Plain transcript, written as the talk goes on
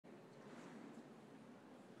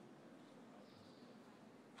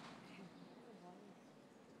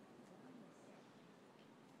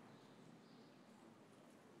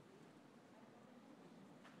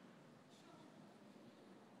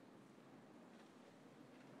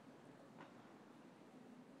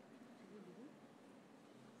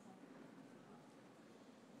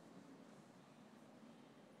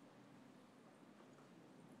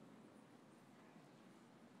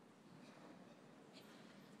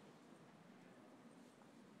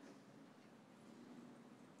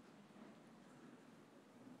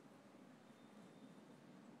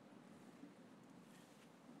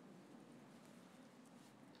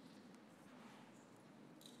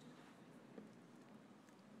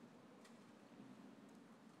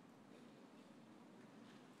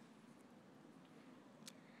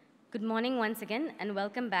Good morning once again, and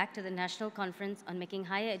welcome back to the National Conference on Making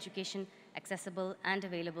Higher Education Accessible and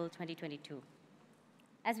Available 2022.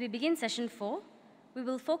 As we begin session 4, we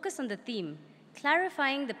will focus on the theme,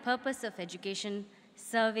 clarifying the purpose of education,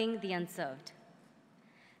 serving the unserved.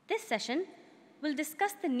 This session will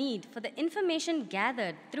discuss the need for the information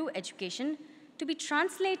gathered through education to be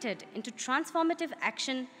translated into transformative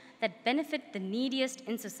action that benefit the neediest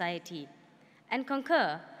in society, and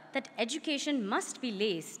concur that education must be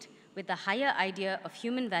laced with the higher idea of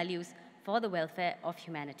human values for the welfare of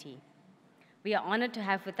humanity. We are honored to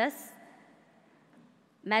have with us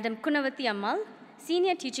Madam Kunavati Ammal,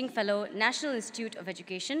 Senior Teaching Fellow, National Institute of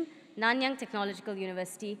Education, Nanyang Technological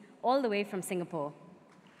University, all the way from Singapore.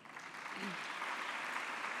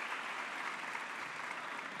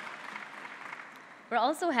 We're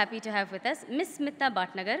also happy to have with us Ms. Smita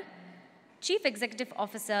Bhatnagar, Chief Executive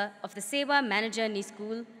Officer of the Seva Manager Ni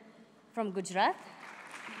School from Gujarat.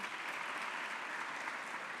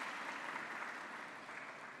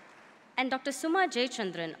 And Dr. Suma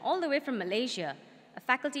Jayachandran, all the way from Malaysia, a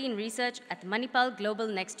faculty in research at the Manipal Global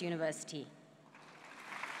Next University.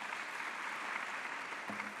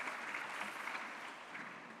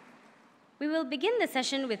 We will begin the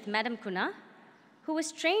session with Madam Kuna, who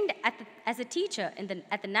was trained as a teacher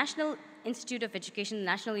at the National Institute of Education,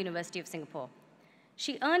 National University of Singapore.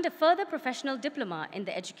 She earned a further professional diploma in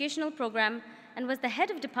the educational program and was the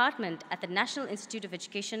head of department at the National Institute of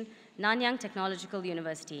Education, Nanyang Technological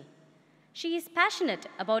University. She is passionate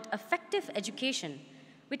about effective education,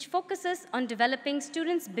 which focuses on developing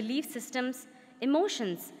students' belief systems,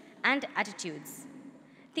 emotions, and attitudes.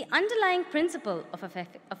 The underlying principle of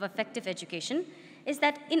effective education is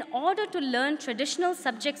that in order to learn traditional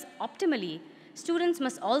subjects optimally, students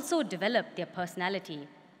must also develop their personality.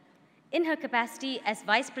 In her capacity as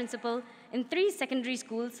Vice Principal in 3 secondary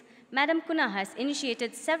schools, Madam Kuna has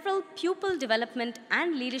initiated several pupil development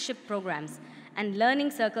and leadership programs and learning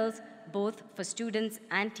circles both for students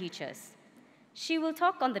and teachers. She will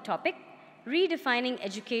talk on the topic, Redefining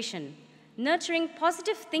Education, Nurturing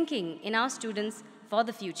Positive Thinking in Our Students for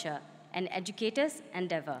the Future, an Educator's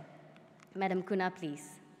Endeavour. Madam Kuna, please.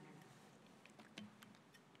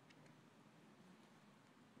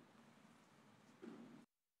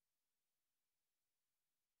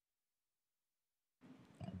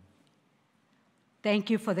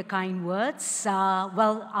 Thank you for the kind words. Since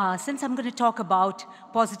I'm going to talk about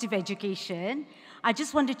positive education, I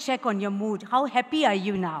just want to check on your mood. How happy are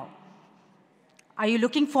you now? Are you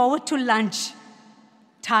looking forward to lunch?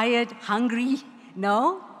 Tired? Hungry?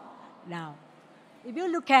 No? Now, if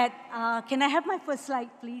you look at, can I have my first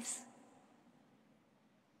slide, please?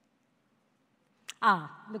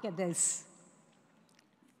 Look at this.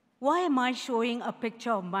 Why am I showing a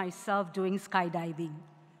picture of myself doing skydiving?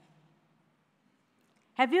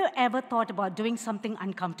 Have you ever thought about doing something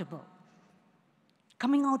uncomfortable?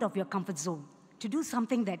 Coming out of your comfort zone to do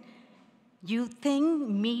something that you think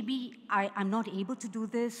maybe I'm not able to do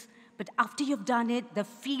this, but after you've done it, the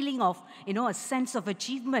feeling of, a sense of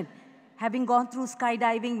achievement. Having gone through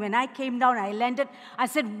skydiving, when I came down, I landed, I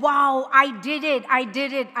said, wow, I did it, I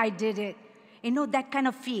did it, I did it. That kind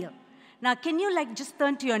of feel. Now, can you just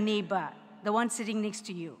turn to your neighbor, the one sitting next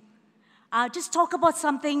to you? Just talk about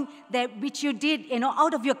something which you did,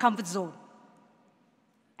 out of your comfort zone.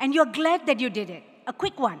 And you're glad that you did it. A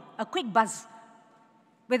quick one, a quick buzz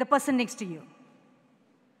with the person next to you.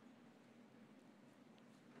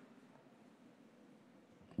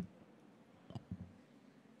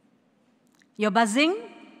 You're buzzing,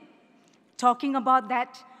 talking about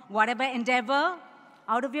that, whatever endeavor,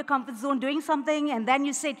 out of your comfort zone, doing something, and then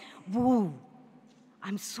you said, woo,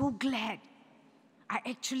 I'm so glad I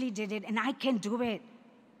actually did it, and I can do it.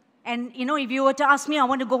 And, if you were to ask me, I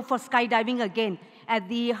want to go for skydiving again. At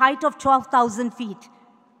the height of 12,000 feet,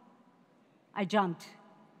 I jumped.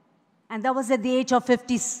 And that was at the age of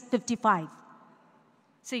 55.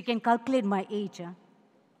 So you can calculate my age.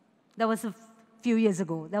 That was a few years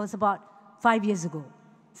ago. That was about 5 years ago.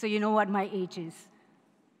 So you know what my age is.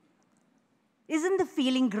 Isn't the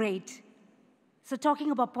feeling great? So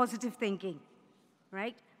talking about positive thinking,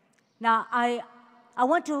 right? Now, I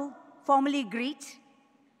want to formally greet,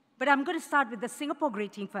 but I'm going to start with the Singapore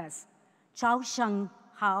greeting first. Ciao Shang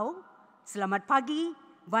Hao, Selamat Pagi,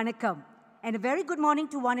 Vanakkam. And a very good morning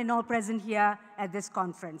to one and all present here at this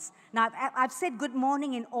conference. Now, I've said good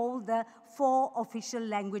morning in all the 4 official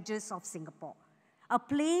languages of Singapore. A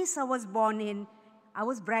place I was born in, I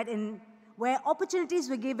was bred in, where opportunities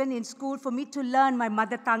were given in school for me to learn my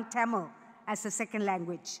mother tongue Tamil as a second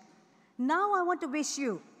language. Now I want to wish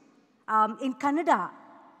you, in Kannada,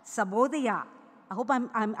 Sabodaya, I hope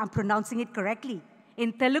I'm pronouncing it correctly.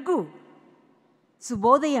 In Telugu,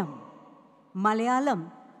 Subodayam, Malayalam,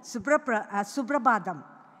 Suprabhatam,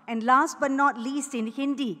 and last but not least in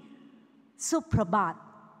Hindi, Suprabhat.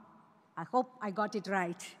 I hope I got it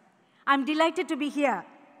right. I'm delighted to be here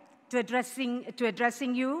to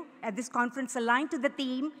addressing you at this conference aligned to the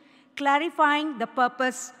theme, clarifying the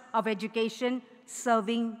purpose of education,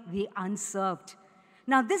 serving the unserved.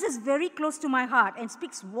 Now, this is very close to my heart and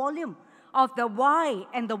speaks volume of the why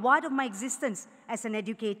and the what of my existence as an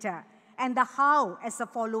educator, and the how as a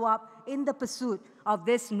follow-up in the pursuit of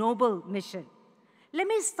this noble mission. Let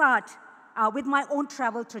me start with my own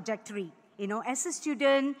travel trajectory. You know, as a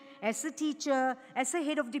student, as a teacher, as a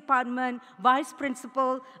head of department, vice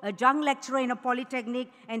principal, a young lecturer in a polytechnic,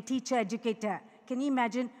 and teacher educator. Can you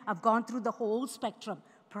imagine? I've gone through the whole spectrum,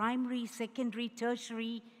 primary, secondary,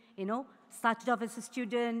 tertiary, you know, started off as a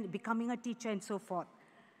student, becoming a teacher, and so forth.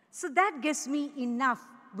 So that gives me enough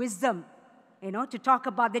wisdom, you know, to talk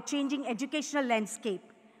about the changing educational landscape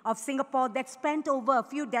of Singapore that spent over a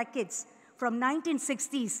few decades from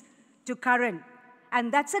 1960s to current.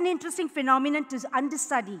 And that's an interesting phenomenon to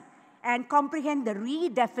understudy and comprehend the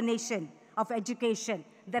redefinition of education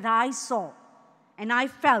that I saw and I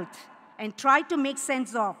felt and tried to make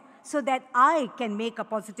sense of so that I can make a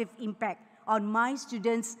positive impact on my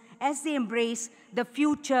students as they embrace the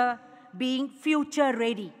future, being future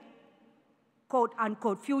ready, quote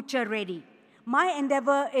unquote, future ready. My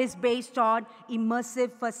endeavor is based on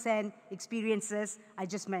immersive first-hand experiences I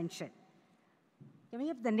just mentioned. Can we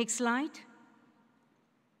have the next slide?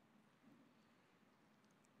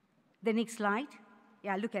 The next slide.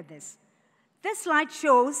 Yeah, look at this. This slide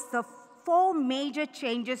shows the 4 major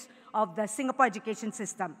changes of the Singapore education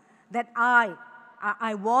system that I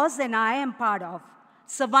was and I am part of.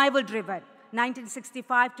 Survival-driven,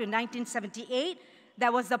 1965 to 1978.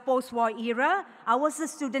 That was the post-war era. I was a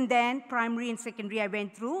student then, primary and secondary I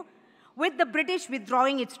went through, with the British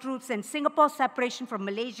withdrawing its troops and Singapore's separation from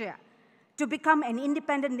Malaysia to become an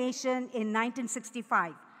independent nation in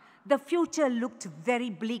 1965. The future looked very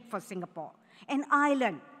bleak for Singapore. An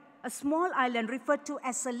island, a small island referred to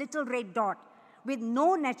as a little red dot with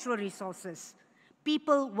no natural resources.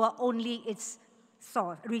 People were only its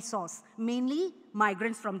resource, mainly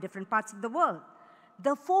migrants from different parts of the world.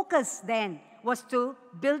 The focus then was to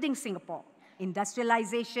building Singapore,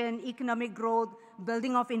 industrialization, economic growth,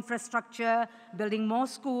 building of infrastructure, building more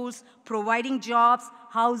schools, providing jobs,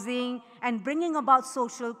 housing, and bringing about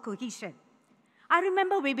social cohesion. I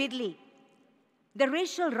remember vividly the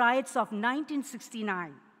racial riots of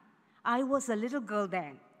 1969. I was a little girl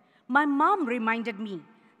then. My mom reminded me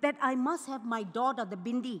that I must have my dot or the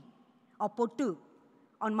bindi or potu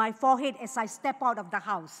on my forehead as I step out of the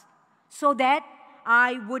house so that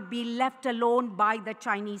I would be left alone by the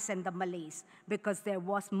Chinese and the Malays because there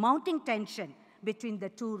was mounting tension between the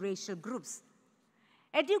two racial groups.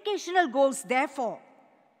 Educational goals, therefore,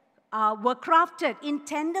 were crafted in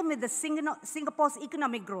tandem with the Singapore's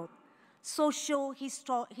economic growth,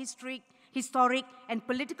 historic, and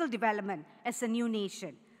political development as a new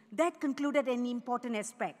nation. That concluded an important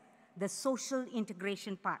aspect, the social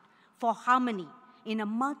integration part, for harmony in a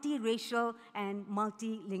multiracial and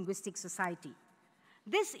multilinguistic society.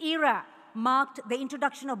 This era marked the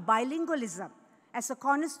introduction of bilingualism as a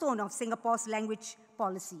cornerstone of Singapore's language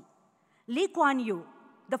policy. Lee Kuan Yew,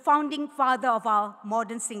 the founding father of our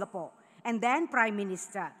modern Singapore, and then Prime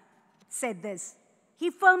Minister, said this. He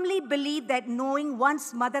firmly believed that knowing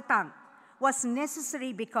one's mother tongue was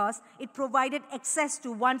necessary because it provided access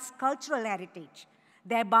to one's cultural heritage,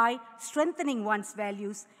 thereby strengthening one's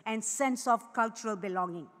values and sense of cultural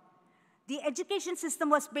belonging. The education system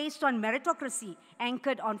was based on meritocracy,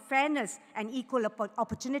 anchored on fairness and equal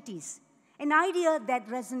opportunities, an idea that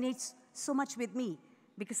resonates so much with me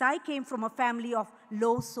because I came from a family of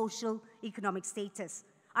low social economic status.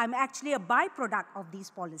 I'm actually a byproduct of these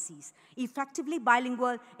policies, effectively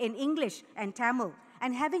bilingual in English and Tamil,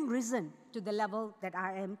 and having risen to the level that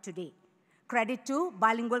I am today. Credit to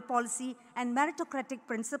bilingual policy and meritocratic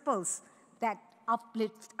principles that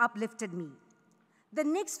uplifted me. The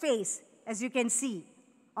next phase, as you can see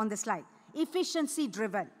on the slide,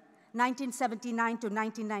 efficiency-driven, 1979 to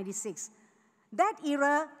 1996. That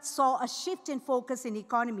era saw a shift in focus in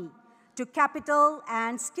economy to capital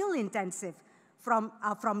and skill-intensive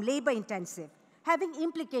from labor-intensive, having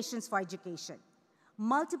implications for education.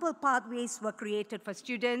 Multiple pathways were created for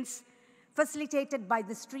students, facilitated by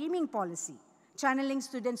the streaming policy, channeling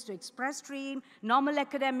students to express stream, normal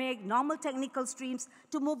academic, normal technical streams,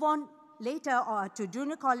 to move on later or to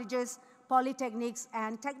junior colleges, polytechnics,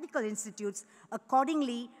 and technical institutes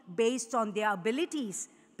accordingly based on their abilities,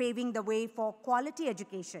 paving the way for quality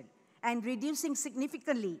education and reducing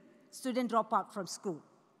significantly student dropout from school.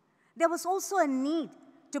 There was also a need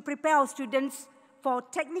to prepare our students for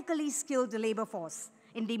technically skilled labor force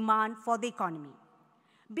in demand for the economy.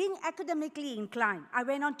 Being academically inclined, I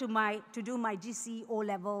went on to do my GC,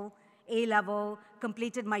 O-level, A-level,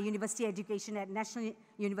 completed my university education at National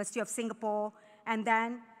University of Singapore, and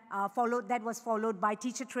then that was followed by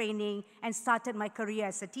teacher training and started my career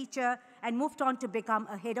as a teacher and moved on to become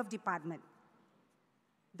a head of department.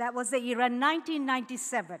 That was the era.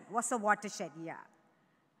 1997 was a watershed year.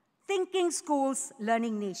 Thinking Schools,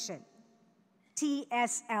 Learning Nation,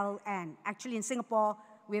 TSLN. Actually, in Singapore,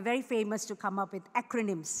 we're very famous to come up with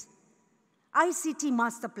acronyms. ICT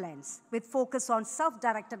master plans with focus on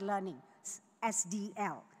self-directed learning,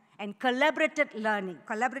 SDL, and collaborative learning,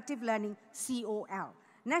 COL.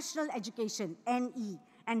 National education, NE,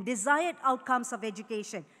 and desired outcomes of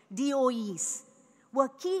education, DOEs, were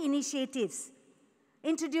key initiatives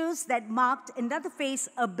introduced that marked another phase,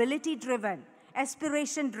 ability-driven,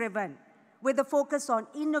 aspiration-driven, with a focus on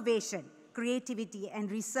innovation, creativity,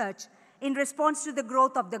 and research in response to the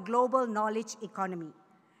growth of the global knowledge economy.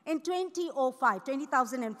 In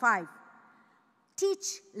 2005,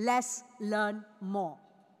 Teach Less, Learn More,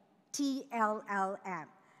 TLLM.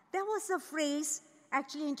 There was a phrase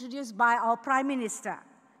actually introduced by our Prime Minister,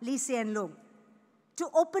 Lee Hsien Loong, to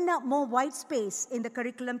open up more white space in the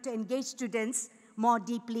curriculum to engage students more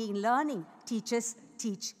deeply in learning. Teachers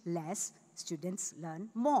teach less, students learn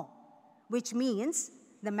more, which means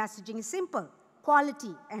the messaging is simple,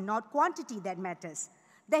 quality and not quantity that matters.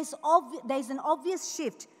 There's an obvious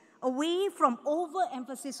shift away from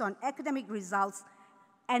overemphasis on academic results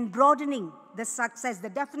and broadening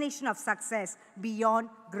the definition of success beyond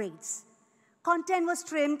grades. Content was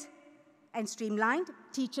trimmed and streamlined.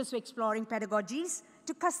 Teachers were exploring pedagogies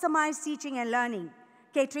to customize teaching and learning,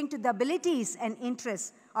 catering to the abilities and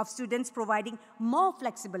interests of students, providing more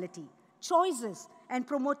flexibility, choices, and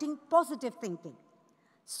promoting positive thinking.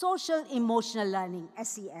 Social emotional learning,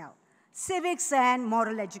 SEL. Civics and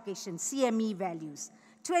moral education, CME values.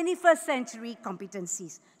 21st century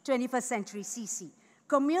competencies, 21st century CC.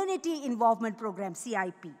 Community involvement program,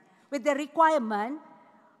 CIP, with the requirement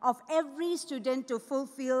of every student to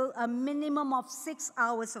fulfill a minimum of 6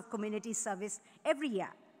 hours of community service every year,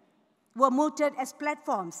 were mooted as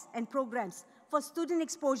platforms and programs for student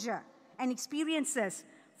exposure and experiences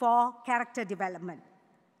for character development.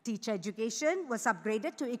 Teacher education was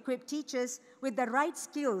upgraded to equip teachers with the right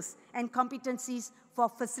skills and competencies for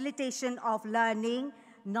facilitation of learning,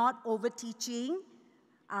 not overteaching,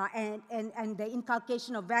 and the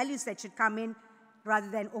inculcation of values that should come in rather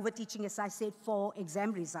than overteaching, as I said, for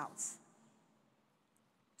exam results.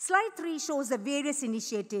 Slide 3 shows the various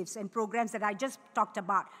initiatives and programs that I just talked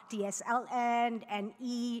about, TSLN,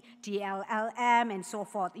 NE, TLLM, and so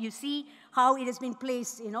forth. You see how it has been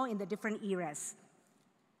placed, in the different eras.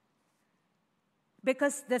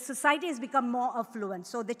 Because the society has become more affluent,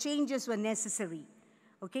 so the changes were necessary,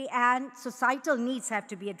 okay? And societal needs have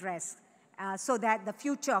to be addressed so that the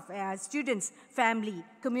future of students, family,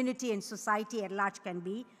 community, and society at large can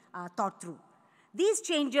be thought through. These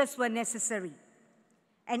changes were necessary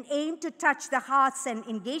and aim to touch the hearts and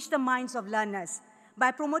engage the minds of learners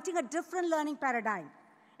by promoting a different learning paradigm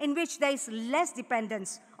in which there is less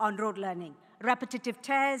dependence on rote learning, repetitive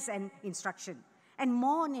tests and instruction, and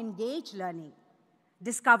more on engaged learning,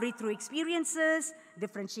 discovery through experiences,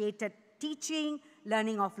 differentiated teaching,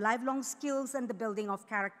 learning of lifelong skills, and the building of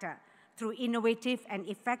character through innovative and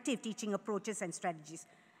effective teaching approaches and strategies,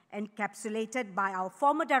 encapsulated by our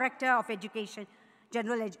former Director of Education,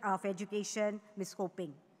 of Education, Ms.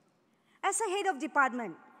 Hoping. As a head of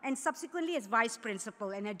department and subsequently as vice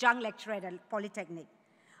principal and adjunct lecturer at a polytechnic,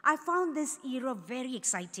 I found this era very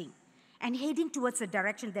exciting and heading towards a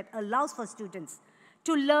direction that allows for students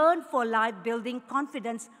to learn for life, building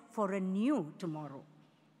confidence for a new tomorrow.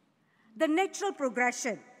 The natural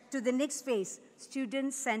progression to the next phase,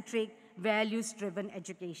 student-centric, values-driven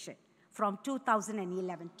education from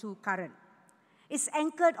 2011 to current, is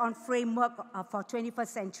anchored on framework for 21st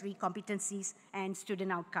century competencies and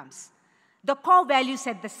student outcomes. The core values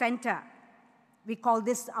at the center, we call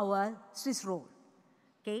this our Swiss roll,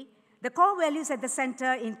 okay? The core values at the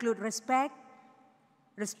center include respect,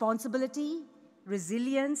 responsibility,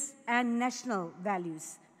 resilience, and national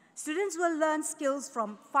values. Students will learn skills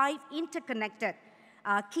from 5 interconnected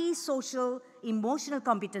key social, emotional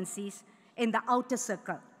competencies in the outer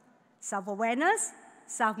circle: self-awareness,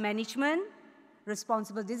 self-management,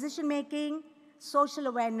 responsible decision-making, social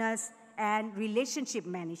awareness, and relationship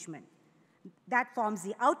management. That forms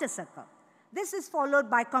the outer circle. This is followed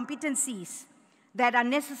by competencies that are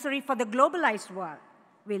necessary for the globalized world: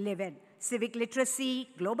 we live in. Civic literacy,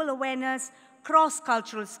 global awareness,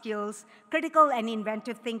 cross-cultural skills, critical and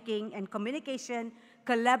inventive thinking and communication,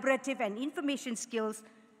 collaborative and information skills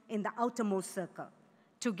in the outermost circle.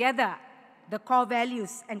 Together, the core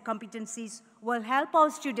values and competencies will help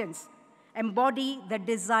our students embody the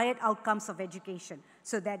desired outcomes of education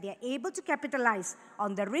so that they are able to capitalize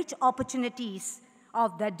on the rich opportunities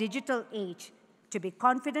of the digital age to be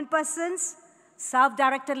confident persons,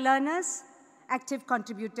 self-directed learners, active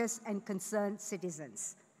contributors, and concerned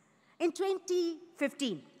citizens. In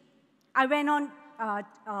 2015, I went on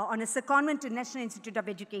a secondment to National Institute of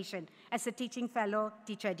Education as a teaching fellow,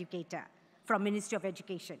 teacher educator from Ministry of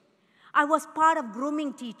Education. I was part of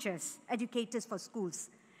grooming teachers, educators for schools.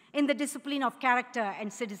 In the discipline of character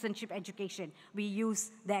and citizenship education, we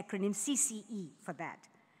use the acronym CCE for that.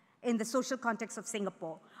 In the social context of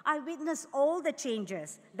Singapore, I witnessed all the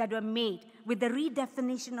changes that were made with the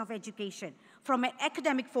redefinition of education from an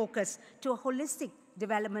academic focus to a holistic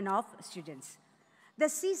development of students. The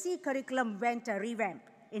CCE curriculum went a revamp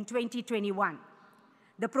in 2021.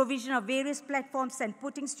 The provision of various platforms and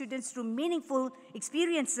putting students through meaningful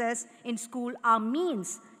experiences in school are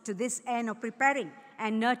means to this end of preparing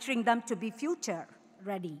and nurturing them to be future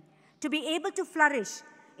ready, to be able to flourish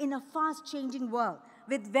in a fast-changing world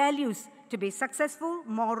with values to be successful,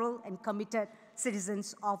 moral, and committed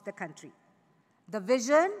citizens of the country. The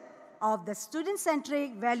vision of the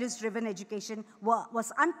student-centric, values-driven education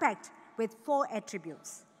was unpacked with 4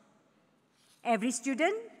 attributes. Every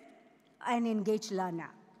student, an engaged learner.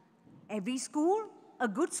 Every school, a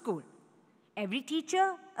good school. Every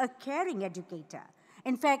teacher, a caring educator.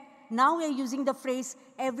 In fact, now we're using the phrase,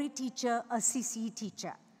 every teacher, a CCE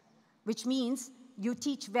teacher, which means you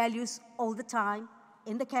teach values all the time,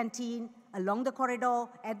 in the canteen, along the corridor,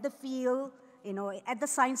 at the field, at the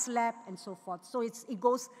science lab, and so forth. So it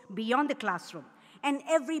goes beyond the classroom. And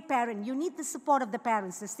every parent, you need the support of the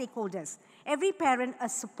parents, the stakeholders. Every parent, a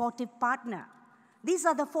supportive partner. These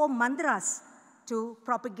are the 4 mantras to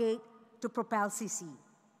propagate, to propel CCE.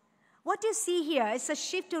 What you see here is a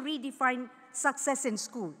shift to redefine success in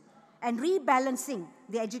school and rebalancing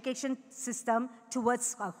the education system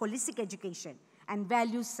towards holistic education and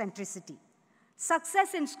values centricity.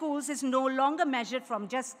 Success in schools is no longer measured from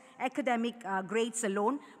just academic grades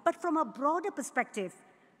alone, but from a broader perspective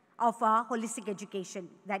of our holistic education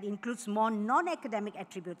that includes more non-academic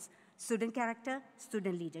attributes, student character,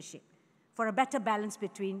 student leadership, for a better balance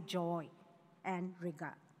between joy and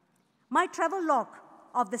rigor. My travel log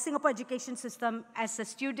of the Singapore education system as a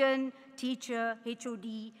student, teacher,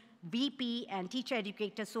 HOD, VP, and teacher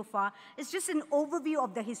educator so far is just an overview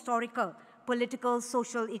of the historical, political,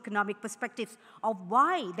 social, economic perspectives of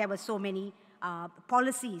why there were so many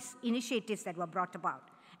policies, initiatives that were brought about,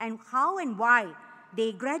 and how and why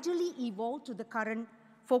they gradually evolved to the current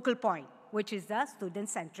focal point, which is the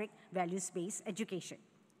student-centric, values-based education.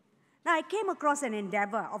 Now, I came across an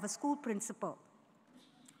endeavor of a school principal,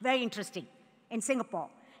 very interesting, in Singapore.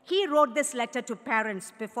 He wrote this letter to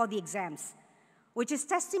parents before the exams, which is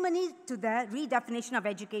testimony to the redefinition of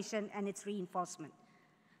education and its reinforcement.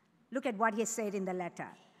 Look at what he said in the letter.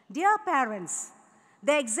 Dear parents,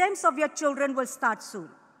 the exams of your children will start soon.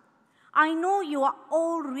 I know you are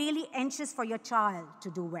all really anxious for your child to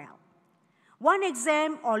do well. One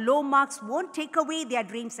exam or low marks won't take away their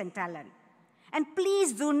dreams and talent. And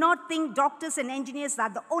please do not think doctors and engineers are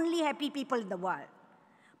the only happy people in the world.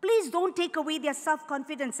 Please don't take away their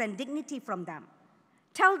self-confidence and dignity from them.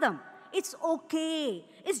 Tell them, it's okay.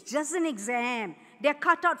 It's just an exam. They're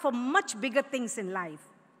cut out for much bigger things in life.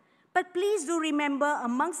 But please do remember,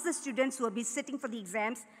 amongst the students who will be sitting for the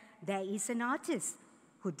exams, there is an artist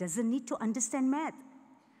who doesn't need to understand math.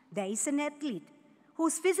 There is an athlete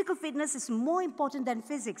whose physical fitness is more important than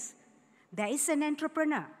physics. There is an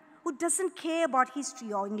entrepreneur who doesn't care about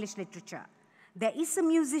history or English literature. There is a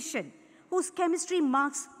musician whose chemistry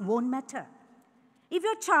marks won't matter. If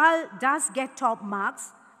your child does get top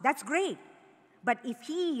marks, that's great. But if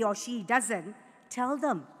he or she doesn't, tell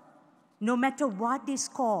them, no matter what they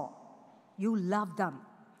score, you love them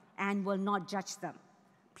and will not judge them.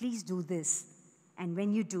 Please do this. And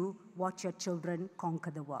when you do, watch your children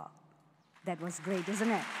conquer the world. That was great, isn't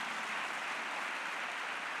it?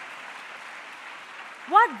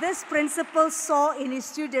 What this principal saw in his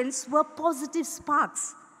students were positive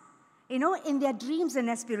sparks, in their dreams and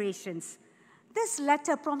aspirations. This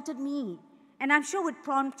letter prompted me, and I'm sure would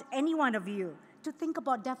prompt any one of you, to think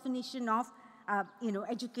about definition of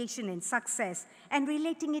education and success and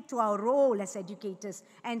relating it to our role as educators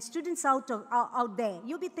and students out there.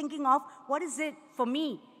 You'll be thinking of, what is it for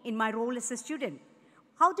me in my role as a student?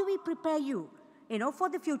 How do we prepare you, for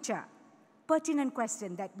the future? pertinent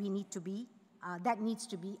question that needs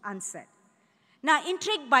to be answered. Now,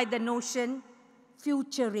 intrigued by the notion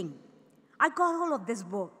futuring, I got hold of this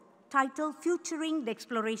book titled Futuring the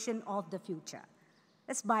Exploration of the Future.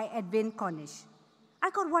 It's by Edwin Cornish. I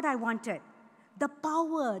got what I wanted, the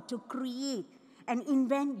power to create and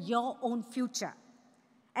invent your own future.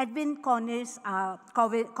 Edwin Cornish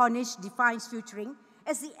defines futuring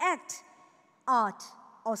as the act, art,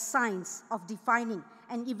 or science of defining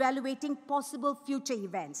and evaluating possible future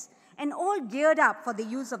events, and all geared up for the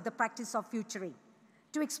use of the practice of futuring,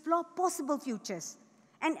 to explore possible futures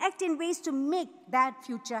and act in ways to make that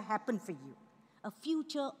future happen for you. A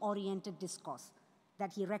future-oriented discourse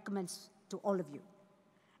that he recommends to all of you.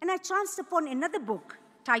 And I chanced upon another book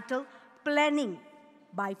titled Planning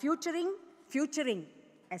by Futuring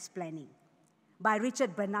as Planning by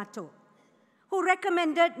Richard Bernato, who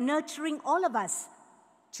recommended nurturing all of us,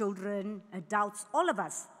 children, adults, all of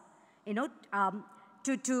us,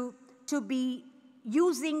 to be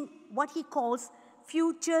using what he calls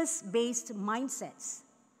futures-based mindsets.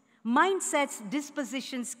 Mindsets,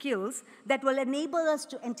 disposition skills that will enable us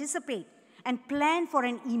to anticipate and plan for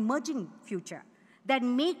an emerging future that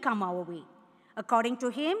may come our way. According to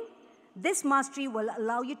him, this mastery will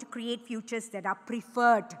allow you to create futures that are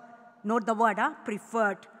preferred. Note the word,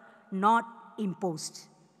 preferred, not imposed.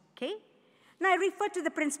 Okay? Now I refer to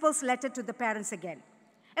the principal's letter to the parents again.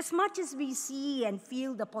 As much as we see and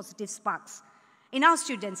feel the positive sparks in our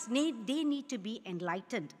students, they need to be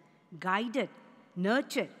enlightened, guided,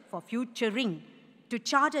 nurtured for futuring, to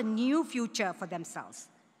chart a new future for themselves.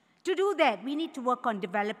 To do that, we need to work on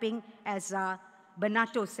developing, as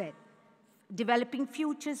Bernato said, developing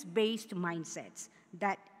futures-based mindsets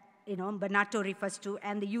that Bernato refers to,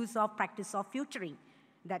 and the use of practice of futuring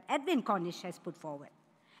that Edwin Cornish has put forward.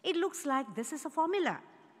 It looks like this is a formula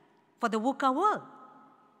for the VUCA world.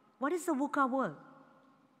 What is the VUCA world?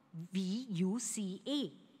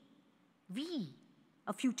 V-U-C-A. V,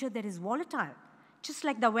 a future that is volatile, just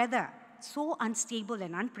like the weather, so unstable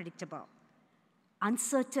and unpredictable.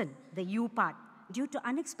 Uncertain, the U part, due to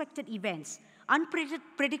unexpected events,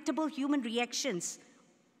 unpredictable human reactions,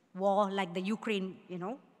 war like the Ukraine,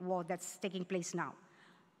 war that's taking place now.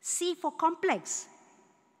 C for complex,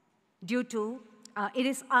 due to it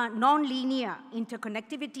is non-linear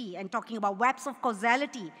interconnectivity and talking about webs of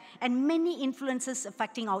causality and many influences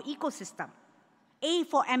affecting our ecosystem. A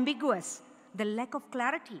for ambiguous, the lack of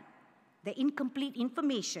clarity, the incomplete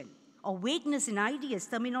information, or vagueness in ideas,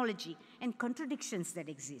 terminology, and contradictions that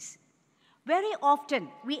exist. Very often,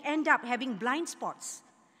 we end up having blind spots,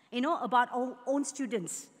 about our own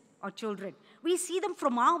students or children. We see them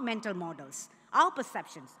from our mental models, our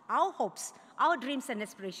perceptions, our hopes, our dreams and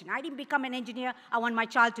aspirations. I didn't become an engineer, I want my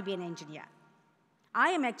child to be an engineer. I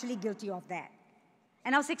am actually guilty of that.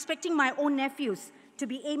 And I was expecting my own nephews to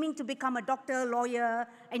be aiming to become a doctor, lawyer,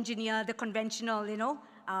 engineer, the conventional,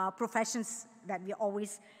 professions that we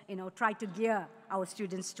always, try to gear our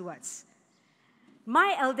students towards.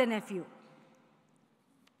 My elder nephew,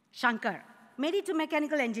 Shankar, made it to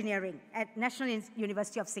mechanical engineering at National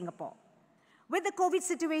University of Singapore. With the COVID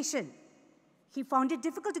situation, he found it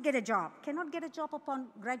difficult to get a job, cannot get a job upon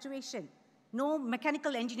graduation. No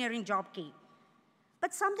mechanical engineering job came.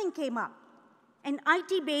 But something came up. An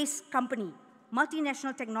IT-based company,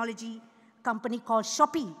 multinational technology company called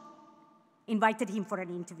Shopee, invited him for an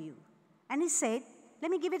interview. And he said, let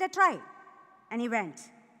me give it a try. And he went.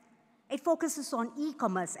 It focuses on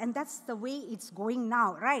e-commerce, and that's the way it's going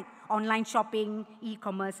now, right? Online shopping,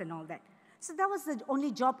 e-commerce, and all that. So that was the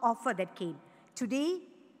only job offer that came. Today,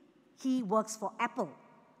 he works for Apple,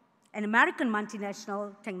 an American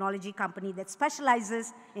multinational technology company that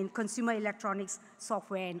specializes in consumer electronics,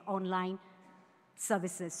 software, and online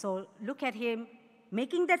services. So look at him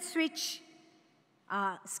making that switch,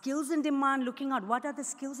 skills in demand, looking at what are the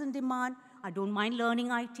skills in demand. I don't mind learning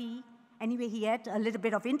IT. Anyway, he had a little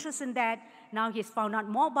bit of interest in that. Now he's found out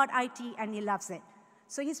more about IT, and he loves it.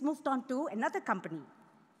 So he's moved on to another company.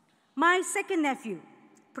 My second nephew,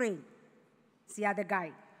 Prem, is the other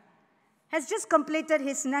guy, has just completed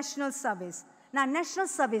his national service. Now, national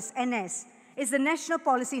service, NS, is the national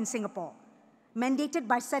policy in Singapore, mandated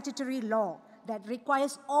by statutory law that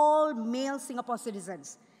requires all male Singapore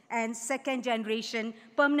citizens and second-generation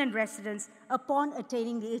permanent residents upon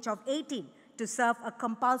attaining the age of 18 to serve a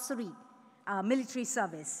compulsory military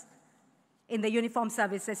service. In the uniformed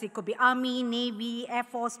services, it could be Army, Navy, Air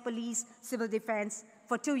Force, Police, Civil Defense.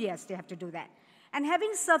 For 2 years, they have to do that. And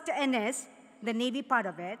having served NS, the Navy part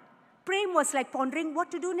of it, Prem was like pondering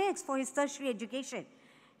what to do next for his tertiary education.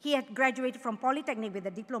 He had graduated from Polytechnic with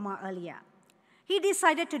a diploma earlier. He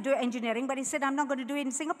decided to do engineering, but he said, I'm not going to do it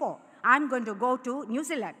in Singapore. I'm going to go to New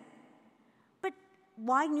Zealand. But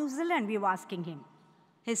why New Zealand, we were asking him.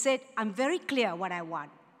 He said, I'm very clear what I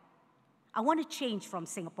want. I want to change from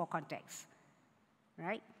Singapore context,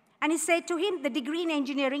 right? And he said to him, the degree in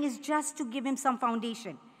engineering is just to give him some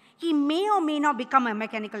foundation. He may or may not become a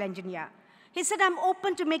mechanical engineer. He said, I'm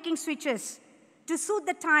open to making switches to suit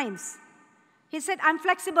the times. He said, I'm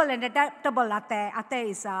flexible and adaptable. Ate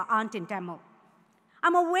is aunt in Tamil.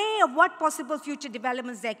 I'm aware of what possible future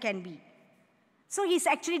developments there can be. So he's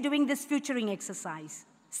actually doing this futuring exercise,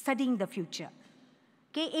 studying the future.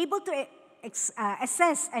 Okay, able to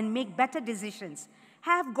assess and make better decisions,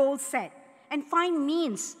 have goals set, and find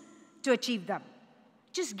means to achieve them.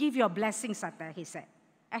 Just give your blessing, Sathya, he said.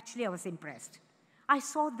 Actually, I was impressed. I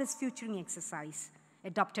saw this futuring exercise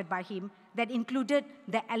adopted by him that included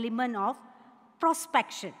the element of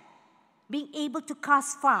prospection, being able to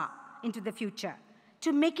cast far into the future,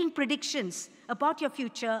 to making predictions about your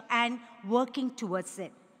future and working towards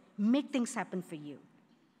it. Make things happen for you.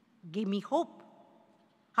 Give me hope.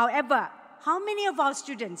 However, how many of our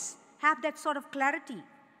students have that sort of clarity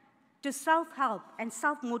to self-help and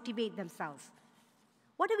self-motivate themselves?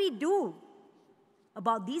 What do we do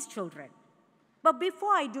about these children? But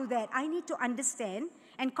before I do that, I need to understand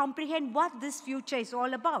and comprehend what this future is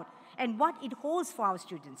all about and what it holds for our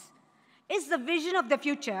students. Is the vision of the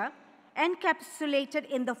future encapsulated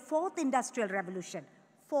in the fourth industrial revolution,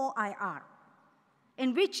 4IR,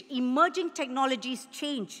 in which emerging technologies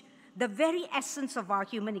change the very essence of our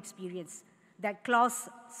human experience that Klaus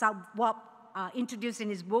Schwab introduced in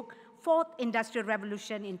his book, Fourth Industrial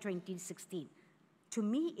Revolution in 2016. To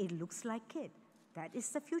me, it looks like it. That is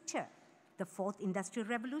the future, the fourth industrial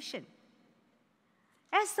revolution.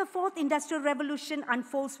 As the fourth industrial revolution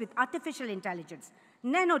unfolds with artificial intelligence,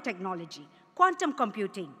 nanotechnology, quantum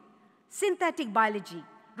computing, synthetic biology,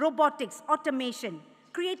 robotics, automation,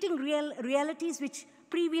 creating realities which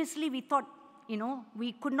previously we thought,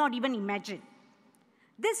 we could not even imagine.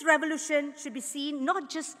 This revolution should be seen not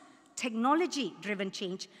just technology-driven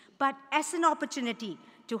change, but as an opportunity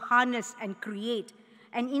to harness and create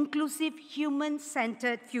an inclusive,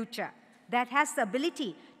 human-centered future that has the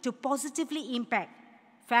ability to positively impact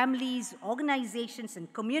families, organizations,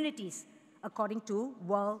 and communities, according to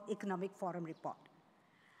World Economic Forum report.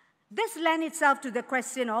 This lends itself to the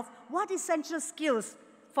question of what essential skills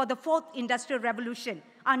for the fourth industrial revolution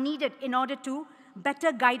are needed in order to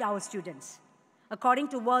better guide our students. According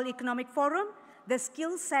to World Economic Forum, the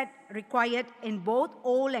skill set required in both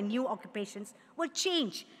old and new occupations will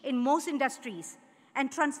change in most industries and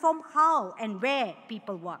transform how and where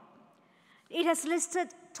people work. It has listed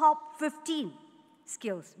top 15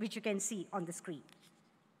 skills, which you can see on the screen.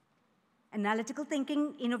 Analytical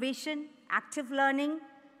thinking, innovation, active learning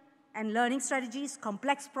and learning strategies,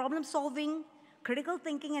 complex problem solving, critical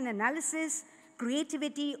thinking and analysis,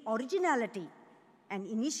 creativity, originality and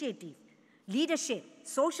initiative, leadership,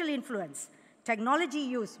 social influence, technology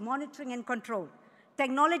use, monitoring and control,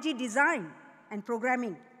 technology design and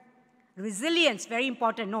programming, resilience, very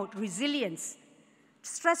important note, resilience,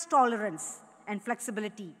 stress tolerance and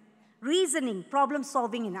flexibility, reasoning, problem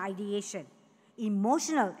solving and ideation,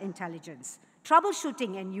 emotional intelligence,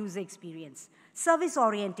 troubleshooting and user experience, service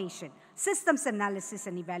orientation, systems analysis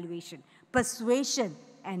and evaluation, persuasion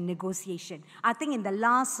and negotiation. I think in the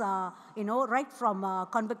last, right from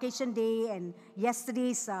Convocation Day and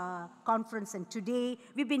yesterday's conference and today,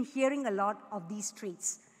 we've been hearing a lot of these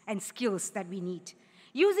traits and skills that we need.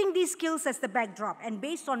 Using these skills as the backdrop and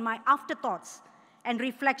based on my afterthoughts and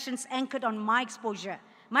reflections anchored on my exposure,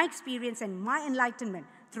 my experience and my enlightenment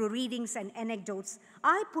through readings and anecdotes,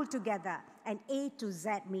 I pulled together an A to Z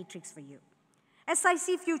matrix for you. As I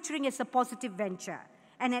see futuring as a positive venture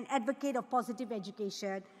and an advocate of positive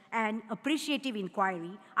education and appreciative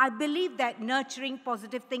inquiry, I believe that nurturing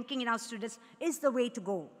positive thinking in our students is the way to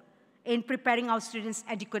go in preparing our students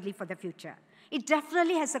adequately for the future. It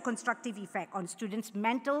definitely has a constructive effect on students'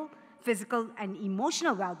 mental, physical, and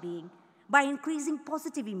emotional well-being by increasing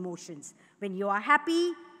positive emotions. When you are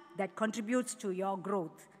happy, that contributes to your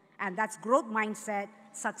growth. And that's growth mindset,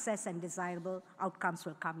 success, and desirable outcomes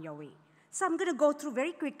will come your way. So I'm going to go through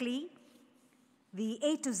very quickly the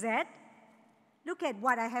A to Z. Look at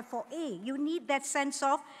what I have for A. You need that sense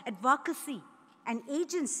of advocacy and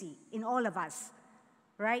agency in all of us,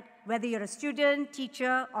 right? Whether you're a student,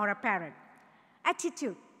 teacher, or a parent.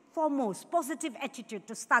 Attitude, foremost, positive attitude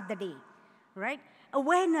to start the day, right?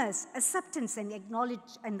 Awareness, acceptance, and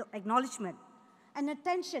acknowledgement. And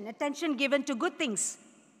attention given to good things.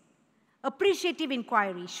 Appreciative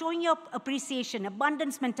inquiry, showing your appreciation,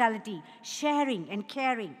 abundance mentality, sharing and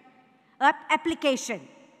caring. Application,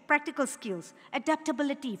 practical skills,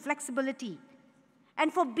 adaptability, flexibility.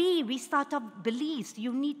 And for B, we start off beliefs.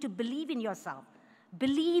 You need to believe in yourself.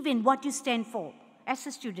 Believe in what you stand for as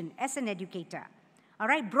a student, as an educator. All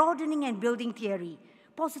right, broadening and building theory.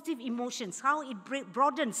 Positive emotions, how it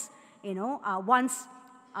broadens, one's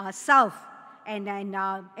self and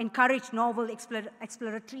encourage novel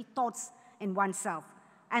exploratory thoughts in oneself.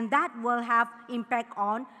 And that will have impact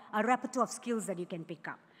on a repertoire of skills that you can pick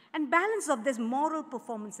up. And balance of this moral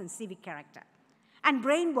performance and civic character. And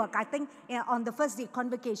brain work, I think on the first day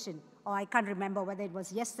convocation, or I can't remember whether it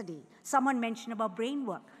was yesterday, someone mentioned about brain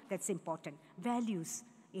work. That's important. Values,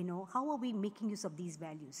 how are we making use of these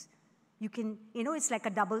values? You can, it's like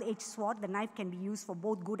a double-edged sword. The knife can be used for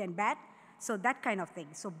both good and bad. So that kind of thing.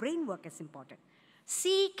 So brain work is important.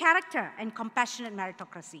 C, character and compassionate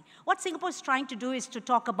meritocracy. What Singapore is trying to do is to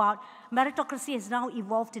talk about meritocracy has now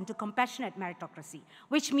evolved into compassionate meritocracy,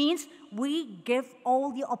 which means we give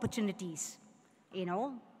all the opportunities,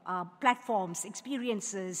 platforms,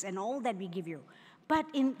 experiences, and all that we give you. But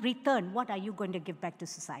in return, what are you going to give back to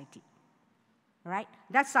society? Right?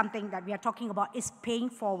 That's something that we are talking about is paying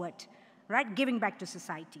forward, right? Giving back to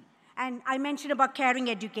society. And I mentioned about caring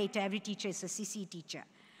educator. Every teacher is a CC teacher.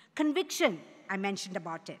 Conviction, I mentioned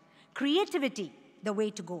about it. Creativity, the way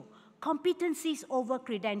to go. Competencies over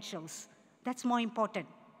credentials. That's more important.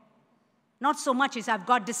 Not so much as I've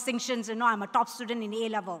got distinctions, I'm a top student in A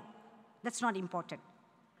level. That's not important.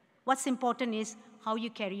 What's important is how you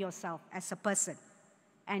carry yourself as a person.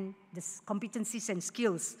 And this competencies and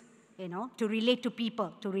skills, to relate to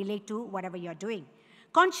people, to relate to whatever you're doing.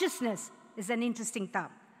 Consciousness is an interesting term.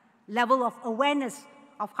 Level of awareness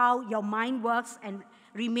of how your mind works and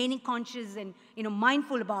remaining conscious and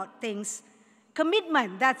mindful about things.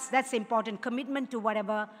 Commitment, that's important. Commitment to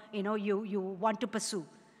whatever you want to pursue.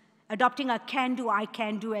 Adopting a can-do, I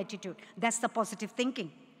can-do attitude. That's the positive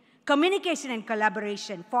thinking. Communication and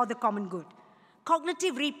collaboration for the common good.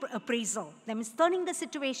 Cognitive reappraisal, that means turning the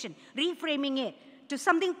situation, reframing it to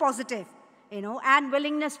something positive, and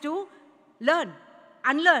willingness to learn,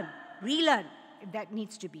 unlearn, relearn, if that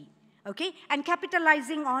needs to be, okay? And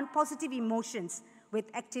capitalizing on positive emotions with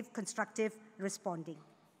active, constructive responding,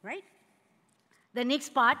 right? The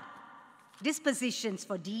next part, dispositions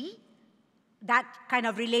for D, that kind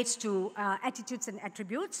of relates to attitudes and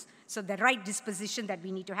attributes, so the right disposition that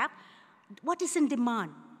we need to have. What is in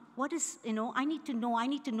demand? What is, I need to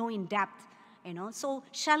know in depth, so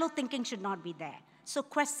shallow thinking should not be there. So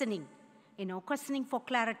questioning, questioning for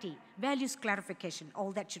clarity, values clarification,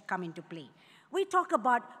 all that should come into play. We talk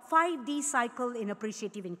about 5D cycle in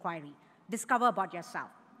appreciative inquiry. Discover about yourself.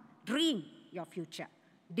 Dream your future.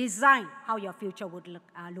 Design how your future would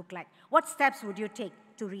look like. What steps would you take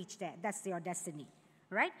to reach there? That's your destiny,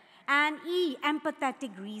 right? And E,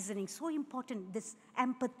 empathetic reasoning. So important, this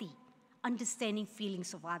empathy, understanding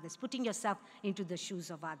feelings of others, putting yourself into the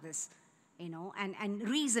shoes of others, and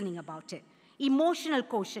reasoning about it. Emotional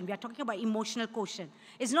quotient, we are talking about emotional quotient.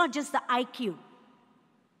 It's not just the IQ.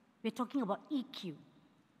 We're talking about EQ.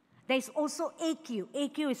 There's also AQ.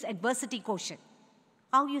 AQ is adversity quotient.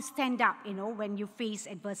 How you stand up, when you face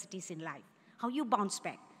adversities in life. How you bounce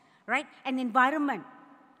back, right? And environment,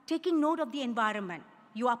 taking note of the environment.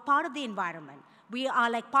 You are part of the environment. We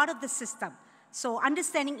are like part of the system. So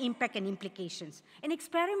understanding impact and implications. An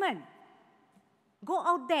experiment. Go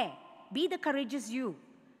out there. Be the courageous you.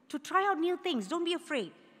 To try out new things. Don't be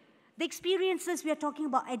afraid. The experiences, we are talking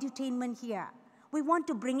about edutainment here. We want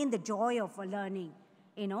to bring in the joy of learning.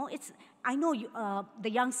 I know the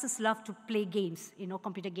youngsters love to play games,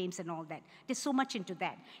 computer games and all that. There's so much into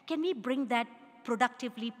that. Can we bring that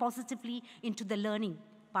productively, positively into the learning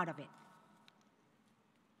part of it?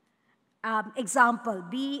 Example,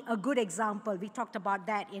 be a good example. We talked about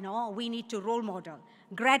that, we need to role model.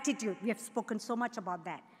 Gratitude, we have spoken so much about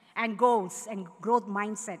that. And goals and growth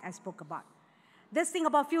mindset I spoke about. This thing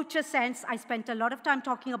about future sense, I spent a lot of time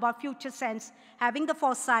talking about future sense, having the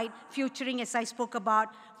foresight, futuring as I spoke about,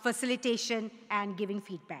 facilitation, and giving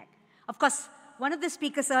feedback. Of course, one of the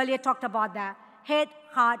speakers earlier talked about the head,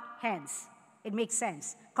 heart, hands. It makes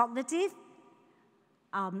sense. Cognitive,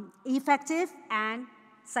 effective, and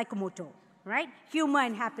psychomotor, right? Humor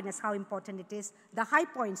and happiness, how important it is. The high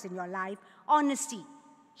points in your life, honesty,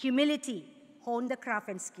 humility, hone the craft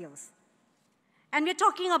and skills. And we're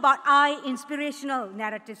talking about inspirational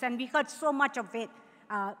narratives, and we heard so much of it,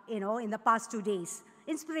 in the past 2 days.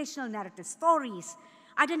 Inspirational narratives, stories,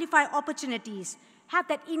 identify opportunities, have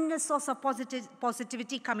that inner source of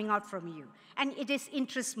positivity coming out from you. And it is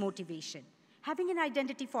interest motivation. Having an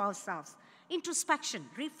identity for ourselves, introspection,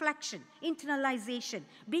 reflection, internalization,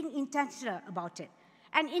 being intentional about it.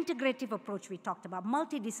 An integrative approach we talked about,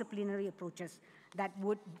 multidisciplinary approaches that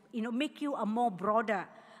would make you a more broader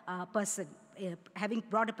person, having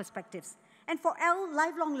broader perspectives. And for L,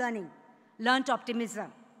 lifelong learning, learned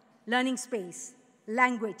optimism, learning space,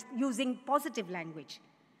 language, using positive language.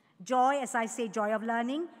 Joy, as I say, joy of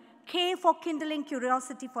learning. K for kindling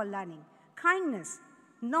curiosity for learning. Kindness,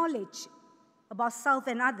 knowledge about self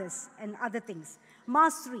and others and other things.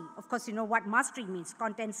 Mastery, of course, you know what mastery means,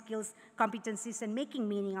 content, skills, competencies, and making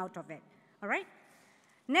meaning out of it, all right?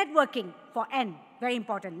 Networking for N, very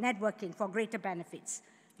important, networking for greater benefits.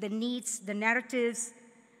 The needs, the narratives.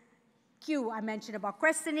 Q, I mentioned about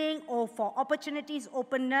questioning. O for opportunities,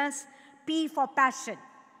 openness. P for passion,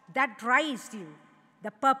 that drives you,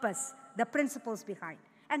 the purpose, the principles behind.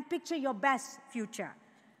 And picture your best future.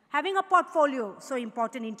 Having a portfolio, so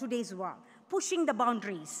important in today's world. Pushing the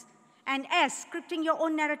boundaries. And S, scripting your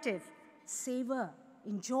own narrative. Savor,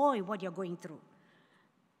 enjoy what you're going through.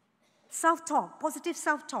 Self-talk, positive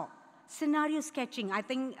self-talk. Scenario sketching, I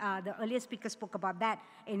think the earlier speaker spoke about that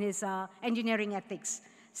in his engineering ethics.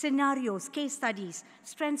 Scenarios, case studies,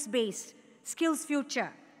 strengths-based, skills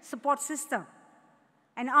future, support system.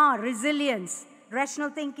 And R, resilience, rational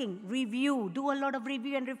thinking, review, do a lot of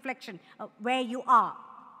review and reflection of where you are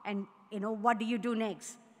and what do you do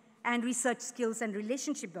next. And research skills and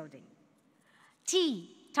relationship building. T,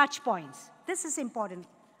 touch points. This is important.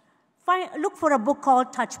 Look for a book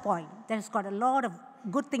called Touch Point that has got a lot of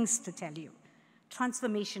good things to tell you.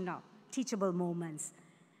 Transformational, teachable moments.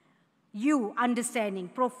 U, understanding,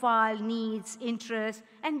 profile, needs, interests,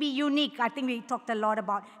 and be unique. I think we talked a lot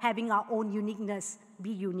about having our own uniqueness, be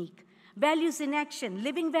unique. Values in action,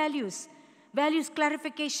 living values. Values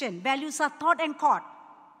clarification. Values are thought and caught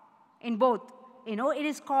in both. It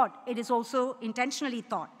is caught. It is also intentionally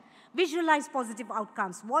thought. Visualize positive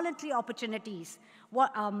outcomes, voluntary opportunities.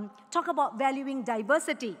 Talk about valuing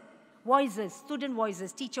diversity, voices, student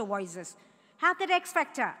voices, teacher voices. Have that X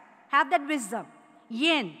factor, have that wisdom,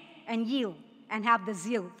 yin and yield, and have the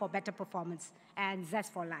zeal for better performance and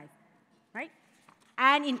zest for life, right?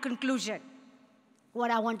 And in conclusion, what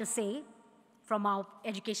I want to say from our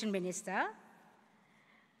education minister,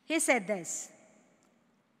 he said this.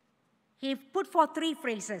 He put forth 3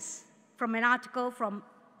 phrases from an article from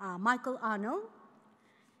Michael Arnold.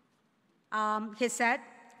 He said,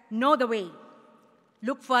 know the way,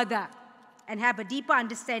 look further, and have a deeper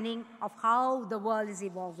understanding of how the world is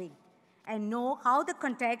evolving, and know how the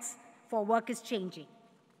context for work is changing.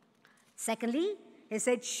 Secondly, he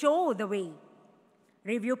said, show the way,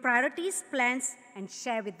 review priorities, plans, and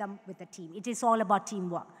share with them with the team. It is all about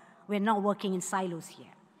teamwork. We're not working in silos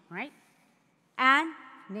here, right? And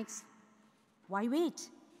next, why wait?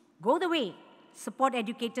 Go the way. Support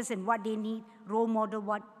educators in what they need, role model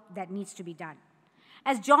what that needs to be done.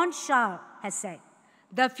 As John Shaw has said,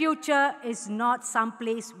 the future is not some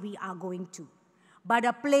place we are going to, but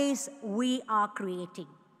a place we are creating.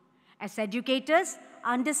 As educators,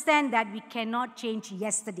 understand that we cannot change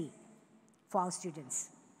yesterday for our students,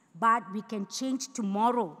 but we can change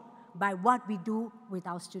tomorrow by what we do with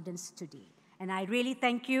our students today. And I really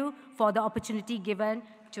thank you for the opportunity given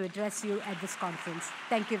to address you at this conference.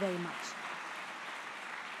 Thank you very much.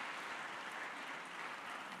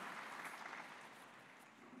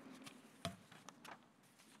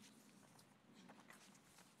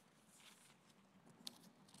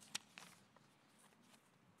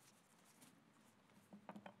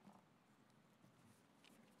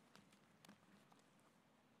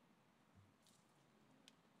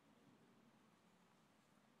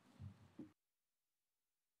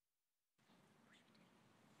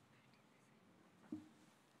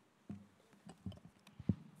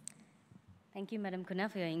 Thank you, Madam Kuna,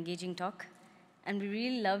 for your engaging talk. And we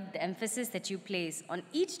really love the emphasis that you place on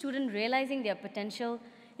each student realizing their potential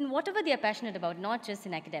in whatever they are passionate about, not just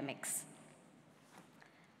in academics.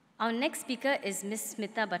 Our next speaker is Ms.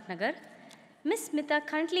 Smita Bhatnagar. Ms. Smita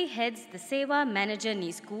currently heads the Seva Manager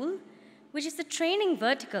Knee School, which is the training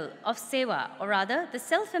vertical of Seva, or rather, the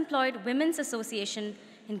Self-Employed Women's Association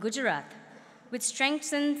in Gujarat, which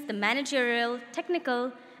strengthens the managerial,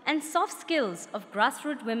 technical, and soft skills of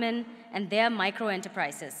grassroots women and their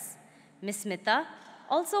micro-enterprises. Ms. Smita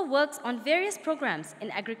also works on various programs in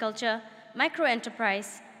agriculture,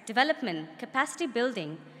 micro-enterprise, development, capacity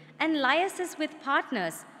building, and liaises with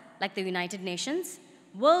partners like the United Nations,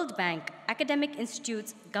 World Bank, academic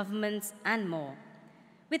institutes, governments, and more.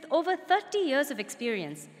 With over 30 years of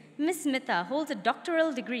experience, Ms. Smita holds a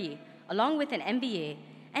doctoral degree along with an MBA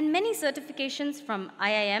and many certifications from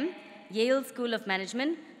IIM, Yale School of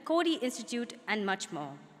Management, Coady Institute, and much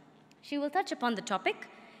more. She will touch upon the topic,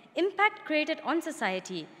 Impact Created on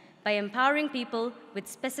Society by empowering people with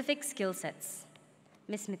specific skill sets.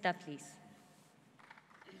 Ms. Smita, please.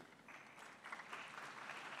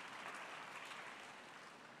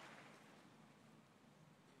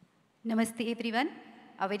 Namaste everyone,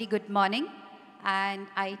 a very good morning, and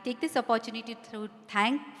I take this opportunity to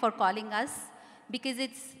thank for calling us because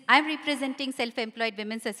I'm representing Self-Employed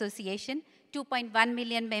Women's Association, 2.1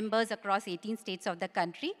 million members across 18 states of the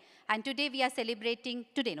country, and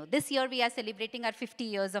this year we are celebrating our 50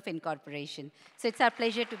 years of incorporation. So it's our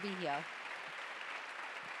pleasure to be here.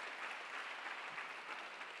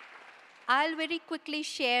 I'll very quickly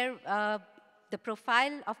share the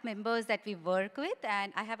profile of members that we work with,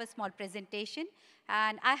 and I have a small presentation.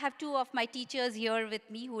 And I have two of my teachers here with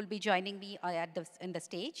me who will be joining me in the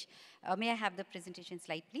stage. May I have the presentation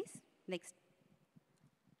slide, please? Next.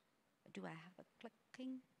 Do I have a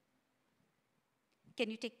clicking?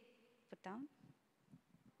 Can you put down?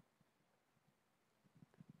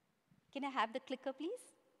 Can I have the clicker, please?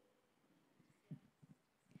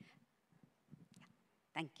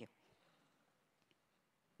 Thank you.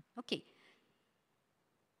 Okay.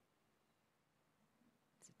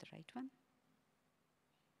 Is it the right one?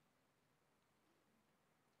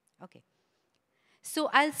 Okay. So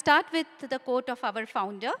I'll start with the quote of our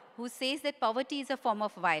founder, who says that poverty is a form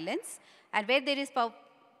of violence, and where there is poverty,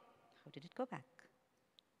 how did it go back?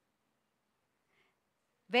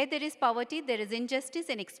 Where there is poverty, there is injustice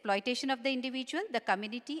and exploitation of the individual, the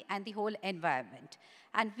community, and the whole environment.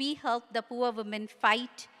 And we help the poor women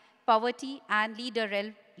fight poverty and lead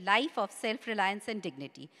a life of self-reliance and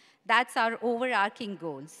dignity. That's our overarching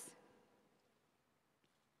goals.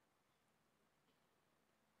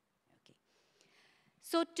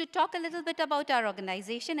 So to talk a little bit about our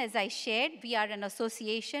organization, as I shared, we are an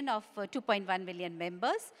association of 2.1 million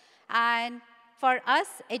members. And for us,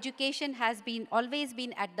 education has always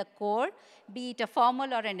been at the core, be it a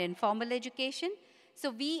formal or an informal education. So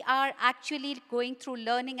we are actually going through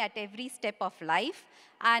learning at every step of life.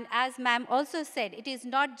 And as ma'am also said, it is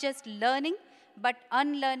not just learning, but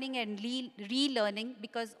unlearning and relearning,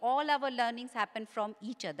 because all our learnings happen from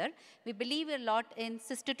each other. We believe a lot in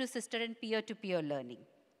sister-to-sister and peer-to-peer learning.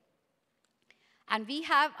 And we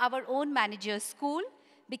have our own manager's school,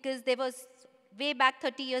 because there was, way back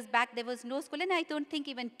 30 years back, there was no school, and I don't think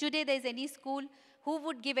even today there's any school who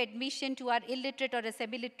would give admission to our illiterate or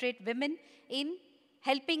semi-literate women in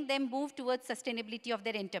helping them move towards sustainability of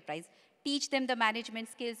their enterprise. Teach them the management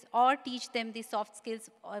skills or teach them the soft skills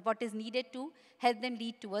or what is needed to help them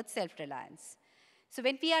lead towards self-reliance. So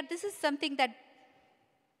when this is something that,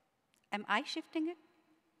 am I shifting it?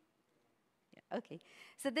 Yeah, okay.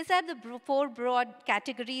 So these are the four broad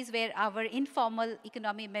categories where our informal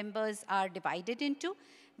economy members are divided into.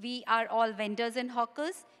 We are all vendors and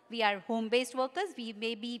hawkers. We are home-based workers. We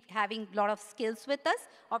may be having a lot of skills with us,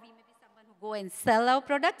 or we may go and sell our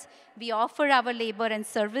products. We offer our labor and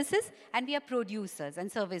services, and we are producers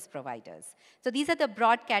and service providers. So these are the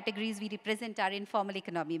broad categories we represent our informal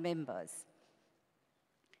economy members.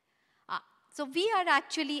 So we are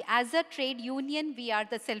actually, as a trade union, we are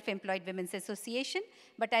the Self-Employed Women's Association.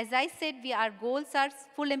 But as I said, our goals are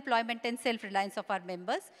full employment and self-reliance of our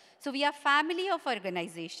members. So we are a family of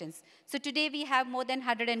organizations. So today we have more than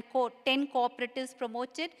 110 cooperatives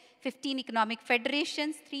promoted, 15 economic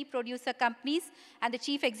federations, 3 producer companies, and the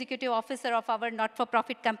chief executive officer of our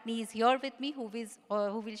not-for-profit company is here with me, who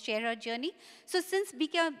will share her journey. So since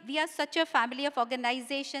we are such a family of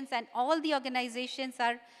organizations, and all the organizations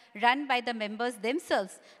are run by the members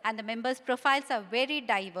themselves, and the members' profiles are very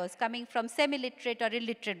diverse, coming from semi-literate or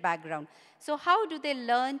illiterate background. So how do they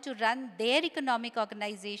learn to run their economic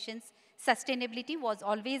organizations? Sustainability was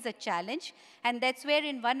always a challenge, and that's where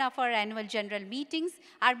in one of our annual general meetings,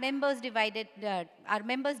 our members demanded,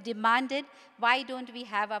 why don't we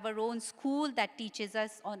have our own school that teaches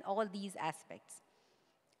us on all these aspects?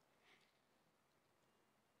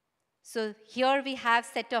 So here we have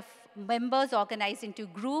set of members organized into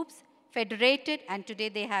groups, federated, and today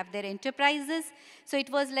they have their enterprises. So it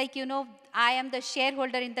was like, I am the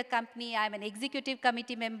shareholder in the company, I'm an executive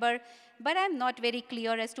committee member, but I'm not very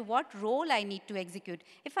clear as to what role I need to execute.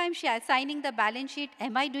 If I'm signing the balance sheet,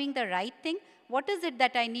 am I doing the right thing? What is it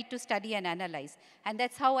that I need to study and analyze? And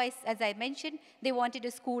that's how, as I mentioned, they wanted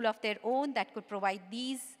a school of their own that could provide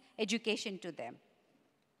these education to them.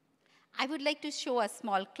 I would like to show a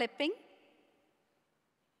small clipping.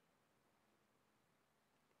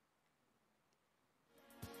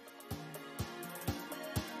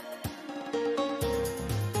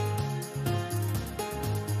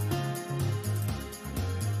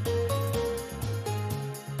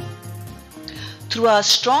 Through our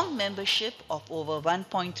strong membership of over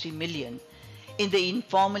 1.3 million, in the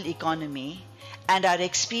informal economy and our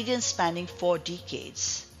experience spanning 4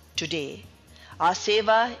 decades. Today, our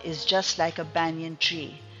seva is just like a banyan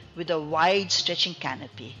tree with a wide stretching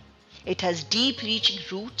canopy. It has deep reaching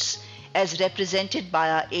roots as represented by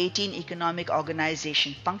our 18 economic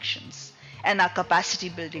organization functions and our capacity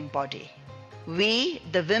building body. We,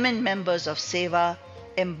 the women members of seva,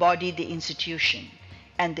 embody the institution,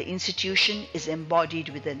 and the institution is embodied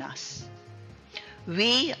within us.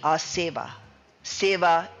 We are seva.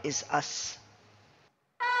 Seva is us.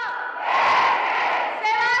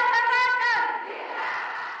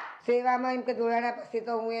 સેવામાં એમ કે જોડાણા પછી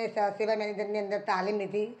તો હું એ સેવા મેનેજરની અંદર તાલીમ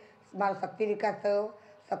લીધી મારો શક્તિ વિકાસ થયો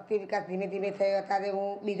શક્તિ વિકાસ ધીમે ધીમે થયો અત્યારે હું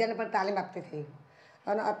બીજાને પણ તાલીમ આપતી થઈ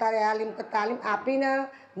અને અત્યારે હાલ એમ કે તાલીમ આપીને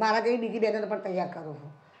મારા જેવી બીજી બહેનોને પણ તૈયાર કરું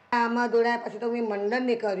છું આમાં જોડાયા પછી તો મેં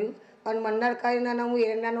મંડળને કર્યું અને મંડળ કરીને હું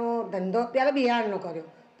એરંડાનો ધંધો પહેલાં બિહારનો કર્યો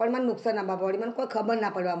પણ મને નુકસાન આવવા મળી મને કોઈ ખબર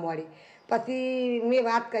ના પડવા મળી પછી મેં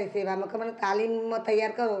વાત કરી સેવામાં કે મને તાલીમ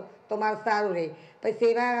તૈયાર કરો તો મારું સારું રહે પછી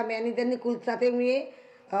સેવા મેનેજરની કુલ સાથે મેં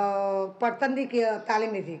પડતરની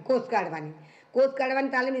તાલીમ લીધી કોચ કાઢવાની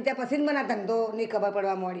તાલીમ લીધા પછી જ મને આ ધંધોની ખબર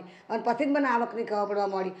પડવા મળી અને પછી જ મને આવકની ખબર પડવા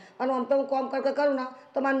મળી અને આમ તો હું કામ કરું ને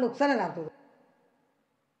તો મારું નુકસાન જ આવતું.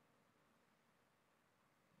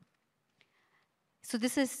 So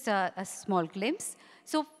this is a small glimpse.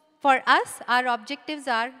 So for us, our objectives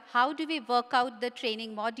are how do we work out the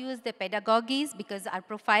training modules, the pedagogies, because our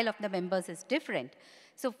profile of the members is different.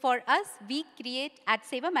 So for us, we create, at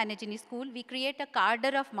Seva Managini School, we create a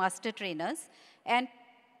cadre of master trainers and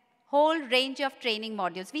whole range of training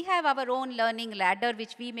modules. We have our own learning ladder,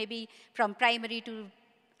 which we may be from primary to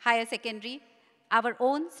higher secondary, our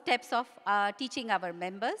own steps of teaching our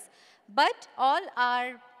members. But all our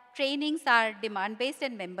trainings are demand-based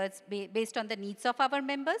and based on the needs of our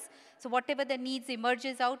members. So whatever the needs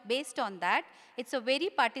emerges out based on that, it's a very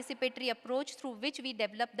participatory approach through which we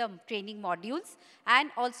develop the training modules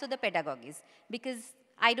and also the pedagogies. Because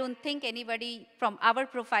I don't think anybody from our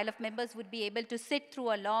profile of members would be able to sit through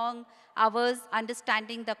a long hours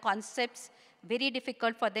understanding the concepts, very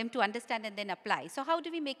difficult for them to understand and then apply. So how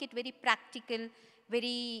do we make it very practical,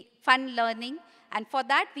 very fun learning? And for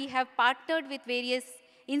that, we have partnered with various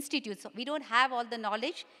institutes. We don't have all the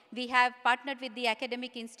knowledge. We have partnered with the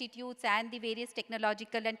academic institutes and the various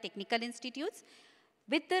technological and technical institutes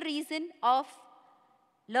with the reason of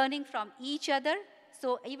learning from each other.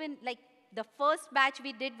 So even like the first batch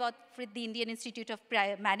we did was with the Indian Institute of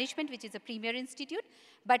Management, which is a premier institute.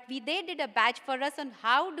 But they did a batch for us on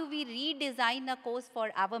how do we redesign a course for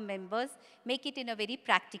our members, make it in a very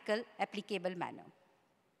practical, applicable manner.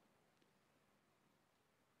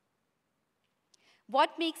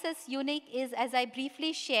 What makes us unique is, as I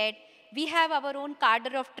briefly shared, we have our own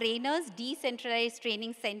cadre of trainers, decentralized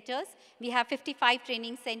training centers. We have 55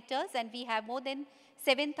 training centers, and we have more than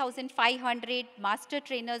 7,500 master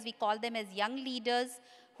trainers. We call them as young leaders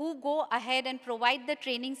who go ahead and provide the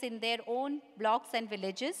trainings in their own blocks and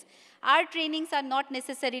villages. Our trainings are not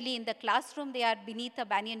necessarily in the classroom. They are beneath a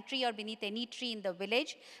banyan tree or beneath any tree in the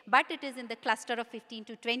village, but it is in the cluster of 15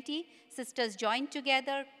 to 20. Sisters join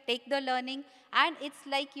together, take the learning, and it's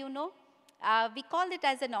like, we call it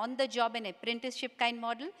as an on-the-job and apprenticeship kind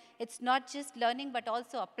model. It's not just learning, but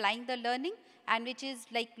also applying the learning, and which is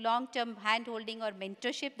like long-term hand-holding or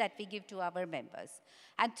mentorship that we give to our members.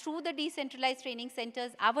 And through the decentralized training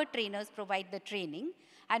centers, our trainers provide the training,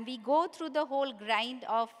 and we go through the whole grind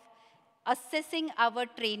of assessing our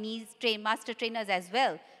trainees, master trainers as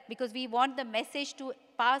well, because we want the message to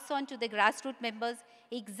pass on to the grassroots members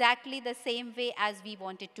exactly the same way as we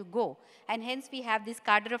want it to go. And hence we have this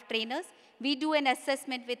cadre of trainers. We do an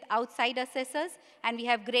assessment with outside assessors, and we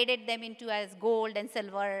have graded them into as gold and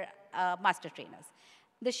silver master trainers.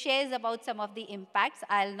 The shares about some of the impacts,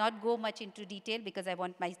 I'll not go much into detail because I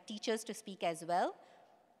want my teachers to speak as well.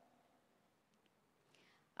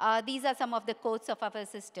 These are some of the quotes of our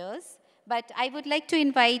sisters. But I would like to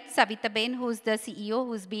invite Savita Ben, who's the CEO,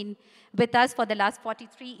 who's been with us for the last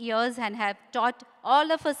 43 years and have taught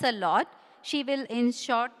all of us a lot. She will, in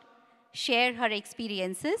short, share her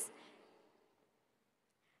experiences.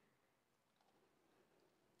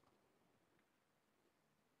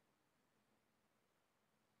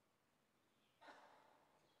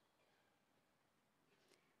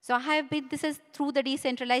 So this is through the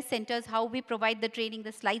decentralized centers, how we provide the training.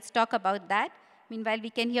 The slides talk about that. Meanwhile, we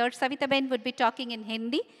can hear Savita Ben would be talking in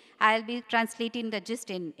Hindi. I'll be translating the gist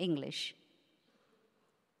in English.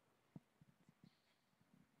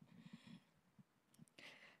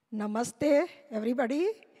 Namaste, everybody.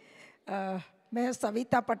 मैं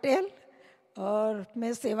सविता पटेल और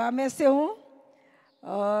मैं सेवा में से हूँ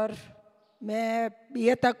और मैं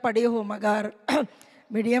BA तक पढ़ी हूँ, मगर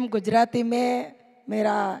मीडियम गुजराती में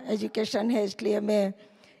मेरा एजुकेशन है, इसलिए मैं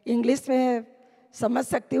इंग्लिश में समझ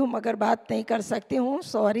सकती हूँ मगर बात नहीं कर सकती हूँ,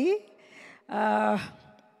 सॉरी।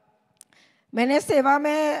 मैंने सेवा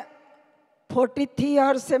में 43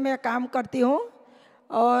 ईयर्स से मैं काम करती हूँ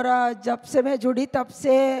और जब से मैं जुड़ी तब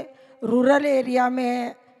से रूरल एरिया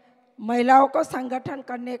में महिलाओं को संगठन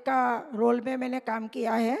करने का रोल में मैंने काम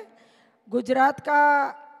किया है। गुजरात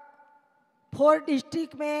का 4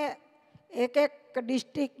 डिस्ट्रिक्ट में, एक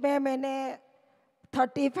डिस्ट्रिक्ट में मैंने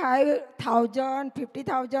 35,000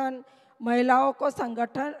 50,000 महिलाओं को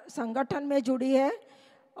संगठन में जुड़ी है।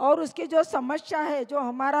 और उसकी जो समस्या है, जो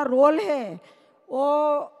हमारा रोल है, वो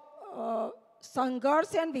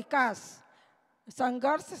संघर्ष एंड विकास,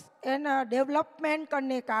 संघर्ष एंड डेवलपमेंट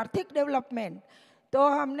करने का, आर्थिक डेवलपमेंट। तो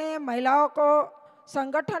हमने महिलाओं को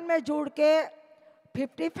संगठन में जोड़ के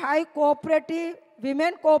 55 कोऑपरेटिव,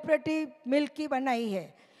 विमेन कोऑपरेटिव मिल्क की बनाई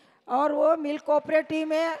है। और वो मिल्क कोऑपरेटिव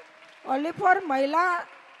में ओनली फॉर महिला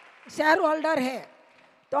शेयर होल्डर है।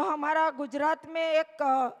 तो हमारा गुजरात में एक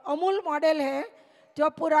अमूल मॉडल है जो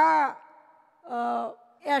पूरा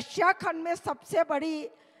एशिया खंड में सबसे बड़ी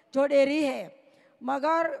जो डेयरी है,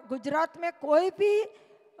 मगर गुजरात में कोई भी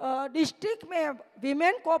डिस्ट्रिक्ट में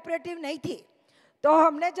विमेन कोऑपरेटिव नहीं थी। तो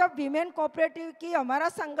हमने जब विमेन कोऑपरेटिव की, हमारा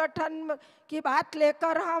संगठन की बात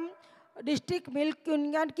लेकर हम डिस्ट्रिक्ट मिल्क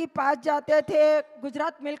यूनियन के पास जाते थे,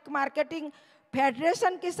 गुजरात मिल्क मार्केटिंग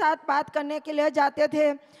फेडरेशन के साथ बात करने के लिए जाते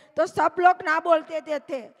थे, तो सब लोग ना बोलते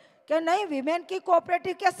थे कि नहीं, विमेन की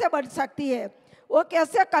कोऑपरेटिव कैसे बन सकती है, वो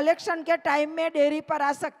कैसे कलेक्शन के टाइम में डेयरी पर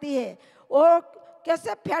आ सकती है, वो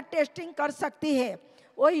कैसे फैट टेस्टिंग कर सकती है,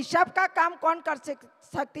 वो हिसाब का काम कौन कर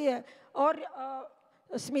सकती है। और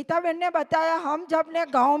स्मिता बहन ने बताया, हम जब ने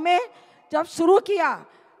गांव में जब शुरू किया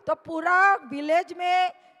तो पूरा विलेज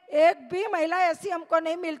में एक भी महिला ऐसी हमको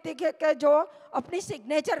नहीं मिलती कि जो अपनी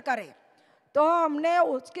सिग्नेचर करे। तो हमने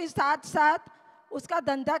उसके साथ साथ, उसका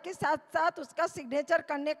धंधा के साथ साथ उसका सिग्नेचर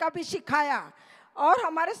करने का भी सिखाया। और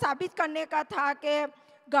हमारे साबित करने का था कि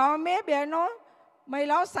गांव में बहनों,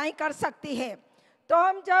 महिलाओं साइन कर सकती है। तो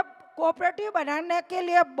हम जब कोऑपरेटिव बनाने के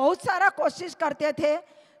लिए बहुत सारा कोशिश करते थे,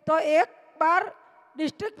 तो एक बार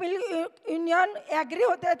डिस्ट्रिक्ट मिल्क यूनियन एग्री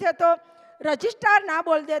होते थे तो रजिस्ट्रार ना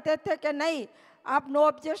बोल देते थे कि नहीं, आप नो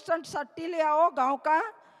ऑब्जेक्शन सर्टी ले आओ गांव का,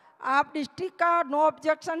 आप डिस्ट्रिक्ट का नो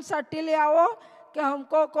ऑब्जेक्शन सर्टी ले आओ कि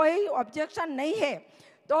हमको कोई ऑब्जेक्शन नहीं है।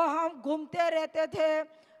 तो हम घूमते रहते थे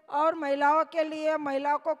और महिलाओं के लिए,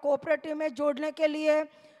 महिलाओं को कोऑपरेटिव में जोड़ने के लिए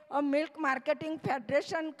मिल्क मार्केटिंग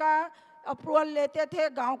फेडरेशन का अप्रूवल लेते थे,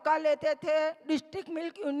 गांव का लेते थे, डिस्ट्रिक्ट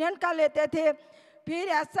मिल्क यूनियन का लेते थे। फिर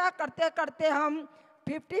ऐसा करते करते हम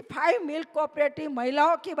 55 मिल्क कोऑपरेटिव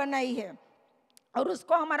महिलाओं की बनाई है और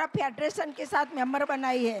उसको हमारा फेडरेशन के साथ मेंबर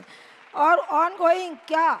बनाई है। और ऑन गोइंग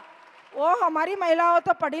क्या, वो हमारी महिलाओं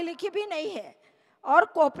तो पढ़ी लिखी भी नहीं है और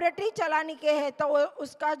कोऑपरेटिव चलाने के है, तो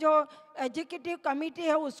उसका जो एग्जीक्यूटिव कमेटी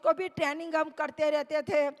है उसको भी ट्रेनिंग हम करते रहते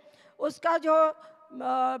थे। उसका जो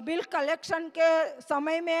बिल कलेक्शन के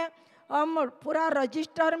समय में हम पूरा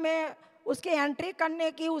रजिस्टर में उसकी एंट्री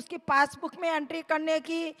करने की, उसकी पासबुक में एंट्री करने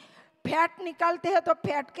की, फैट निकालते हैं तो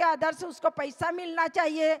फैट के आधार से उसको पैसा मिलना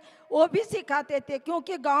चाहिए, वो भी सिखाते थे।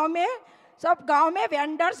 क्योंकि गांव में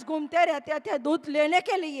वेंडर्स घूमते रहते थे दूध लेने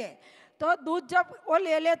के लिए, तो दूध जब वो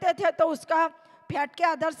ले लेते थे तो उसका फैट के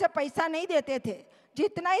आधार से पैसा नहीं देते थे,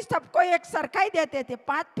 जितना ही सबको एक सरखा ही देते थे।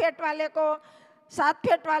 5 फैट वाले को, 7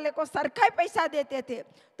 फैट वाले को सरखा ही पैसा देते थे।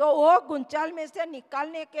 तो वो गुंचाल में से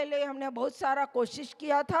निकालने के लिए हमने बहुत सारा कोशिश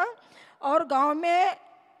किया था। और गांव में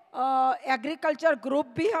एग्रीकल्चर ग्रुप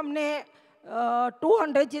भी हमने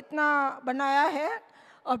 200 जितना बनाया है,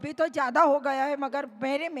 अभी तो ज़्यादा हो गया है, मगर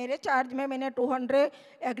मेरे चार्ज में मैंने 200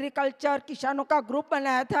 एग्रीकल्चर किसानों का ग्रुप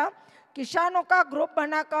बनाया था। किसानों का ग्रुप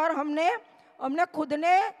बनाकर हमने खुद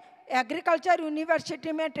ने एग्रीकल्चर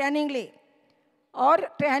यूनिवर्सिटी में ट्रेनिंग ली और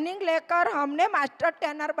ट्रेनिंग लेकर हमने मास्टर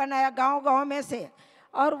ट्रेनर बनाया गांव में से,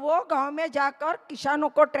 और वो गांव में जाकर किसानों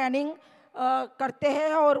को ट्रेनिंग करते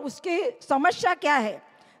हैं। और उसकी समस्या क्या है,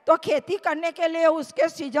 तो खेती करने के लिए उसके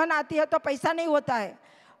सीजन आती है तो पैसा नहीं होता है,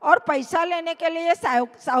 और पैसा लेने के लिए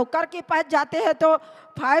साहूकार के पास जाते हैं तो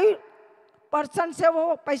 5% से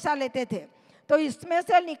वो पैसा लेते थे। तो इसमें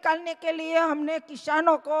से निकालने के लिए हमने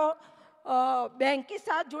किसानों को बैंक के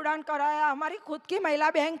साथ जुड़ान कराया। हमारी खुद की महिला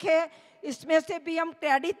बैंक है, इसमें से भी हम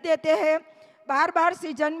क्रेडिट देते हैं, बार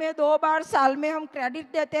सीजन में 2 बार साल में हम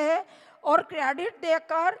क्रेडिट देते हैं। और क्रेडिट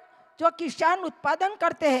देकर जो किसान उत्पादन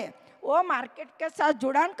करते हैं वो मार्केट के साथ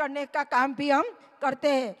जुड़ान करने का काम भी हम करते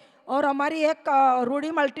हैं। और हमारी एक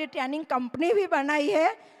रूडी मल्टी ट्रेनिंग कंपनी भी बनाई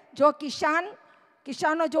है, जो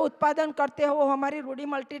किसान जो उत्पादन करते हैं वो हमारी रूडी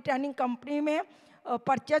मल्टी ट्रेनिंग कंपनी में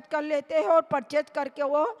परचेज कर लेते हैं और परचेज करके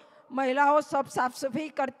वो महिलाओं सब साफ सफाई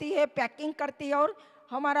करती है, पैकिंग करती है। और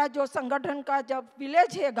हमारा जो संगठन का जब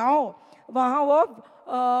विलेज है, गांव, वहाँ वो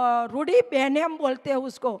रूढ़ी बहनें हम बोलते हैं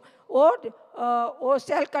उसको, वो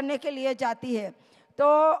सेल करने के लिए जाती है। तो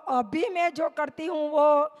अभी मैं जो करती हूँ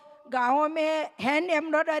वो गाँव में हैंड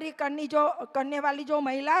एम्ब्रॉयडरी करने वाली जो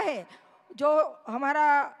महिला है, जो हमारा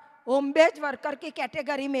होम बेस्ड वर्कर की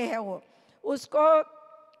कैटेगरी में है, वो उसको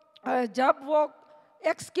जब वो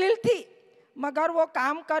एक स्किल थी मगर वो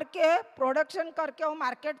काम करके प्रोडक्शन करके वो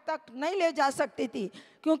मार्केट तक नहीं ले जा सकती थी,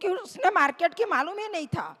 क्योंकि उसने मार्केट की मालूम ही नहीं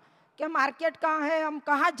था कि मार्केट कहाँ है, हम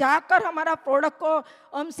कहाँ जाकर हमारा प्रोडक्ट को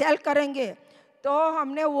हम सेल करेंगे। तो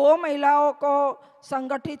हमने वो महिलाओं को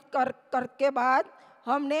संगठित करके बाद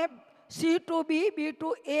हमने C2B,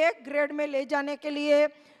 B2A ग्रेड में ले जाने के लिए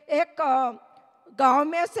एक गांव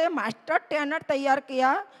में से मास्टर ट्रेनर तैयार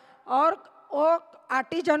किया और वो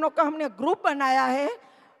आर्टिजनों का हमने ग्रुप बनाया है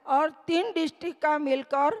और 3 डिस्ट्रिक्ट का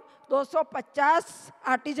मिलकर 250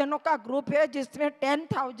 आर्टिजनों का ग्रुप है, जिसमें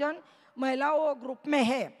 10,000 महिलाओं वो ग्रुप में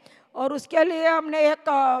है। और उसके लिए हमने एक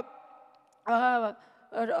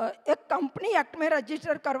कंपनी एक्ट में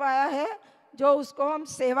रजिस्टर करवाया है, जो उसको हम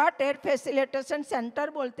सेवा ट्रेड फैसिलिटेशन सेंटर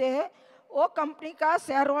बोलते हैं। वो कंपनी का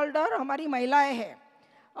शेयर होल्डर हमारी महिलाएं हैं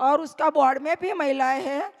और उसका बोर्ड में भी महिलाएं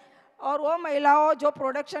हैं। और वो महिलाओं जो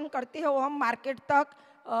प्रोडक्शन करती है वो हम मार्केट तक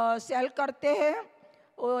सेल करते हैं,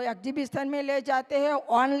 वो एग्जीबिशन में ले जाते हैं,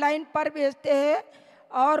 ऑनलाइन पर बेचते हैं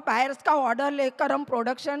और बायर्स का ऑर्डर लेकर हम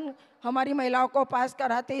प्रोडक्शन हमारी महिलाओं को पास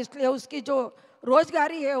कराते हैं। इसलिए उसकी जो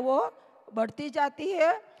रोजगारी है वो बढ़ती जाती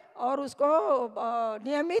है और उसको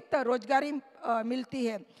नियमित रोजगारी मिलती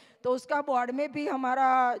है। तो उसका बोर्ड में भी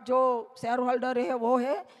हमारा जो शेयर होल्डर है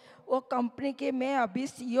वो कंपनी के मैं अभी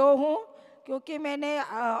CEO हूँ, क्योंकि मैंने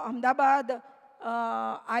अहमदाबाद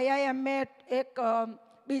IIM में एक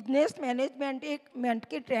बिजनेस मैनेजमेंट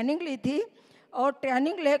की ट्रेनिंग ली थी और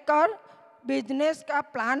ट्रेनिंग लेकर बिजनेस का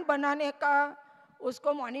प्लान बनाने का,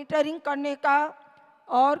 उसको मॉनिटरिंग करने का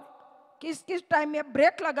और किस किस टाइम में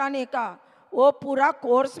ब्रेक लगाने का वो पूरा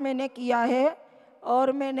कोर्स मैंने किया है।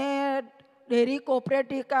 और मैंने डेयरी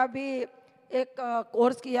कोऑपरेटिव का भी एक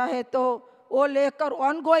कोर्स किया है। तो वो लेकर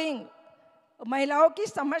ऑनगोइंग महिलाओं की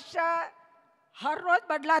समस्या हर रोज़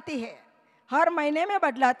बदलाती है, हर महीने में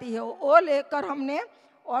बदलाती है, वो लेकर हमने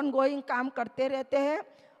ऑनगोइंग काम करते रहते हैं।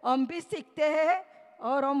 हम भी सीखते हैं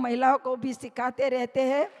और हम महिलाओं को भी सिखाते रहते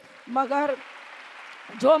हैं। मगर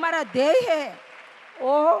जो हमारा ध्येय है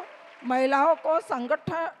वो महिलाओं को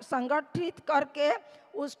संगठित करके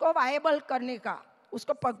उसको वायबल करने का,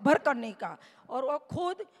 उसको पगभर करने का। और वो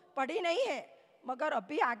खुद पढ़ी नहीं है मगर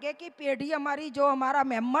अभी आगे की पीढ़ी हमारी, जो हमारा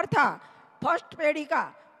मेंबर था फर्स्ट पीढ़ी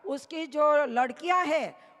का, उसकी जो लड़कियां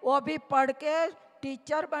हैं वो भी पढ़ के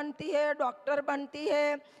टीचर बनती है, डॉक्टर बनती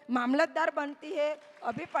है, मामलतदार बनती है,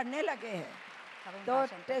 अभी पढ़ने लगे हैं। तो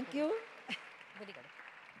thank you.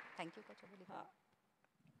 Thank you, Coach.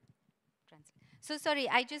 So sorry,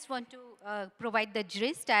 I just want to provide the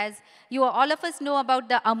gist. As you all of us know about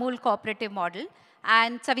the Amul cooperative model,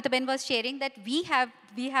 and Savitaben was sharing that we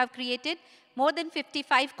have created more than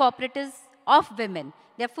 55 cooperatives of women.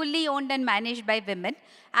 They are fully owned and managed by women,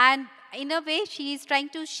 and in a way she is trying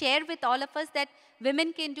to share with all of us that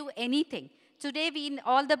women can do anything. Today, we in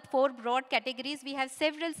all the 4 broad categories, we have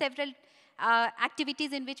several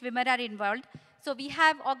activities in which women are involved. So we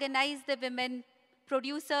have organized the women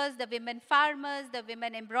producers, the women farmers, the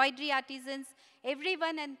women embroidery artisans,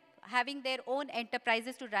 everyone, and having their own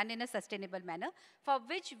enterprises to run in a sustainable manner, for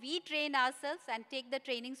which we train ourselves and take the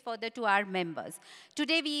trainings further to our members.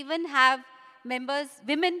 Today, we even have members,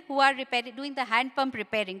 women who are doing the hand pump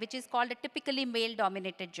repairing, which is called a typically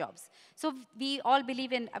male-dominated jobs. So we all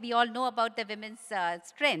know about the women's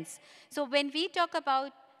strengths. So when we talk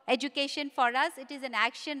about education, for us, it is an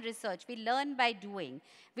action research. We learn by doing.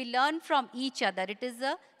 We learn from each other. It is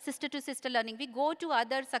a sister-to-sister learning. We go to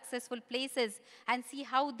other successful places and see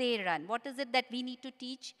how they run. What is it that we need to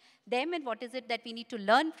teach them and what is it that we need to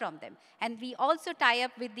learn from them? And we also tie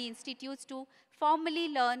up with the institutes to formally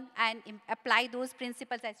learn and apply those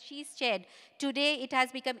principles as she's shared. Today, it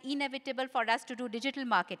has become inevitable for us to do digital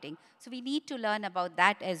marketing. So we need to learn about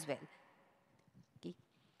that as well. Okay.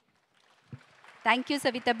 Thank you,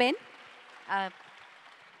 Savita Ben.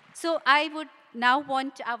 So I would now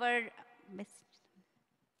want our...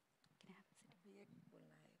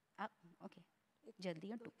 Okay.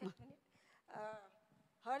 Jaldi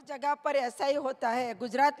हर जगह पर ऐसा ही होता है।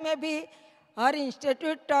 गुजरात में भी हर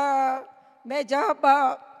institute में जब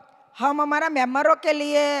हम हमारा मेंबरों के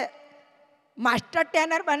लिए मास्टर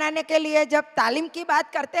ट्रेनर बनाने के लिए जब तालीम की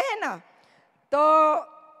बात करते हैं ना, तो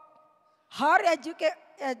हर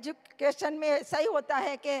एजुकेशन में ऐसा ही होता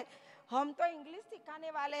है कि हम तो इंग्लिश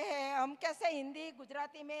सिखाने वाले हैं, हम कैसे हिंदी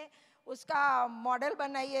गुजराती में उसका मॉडल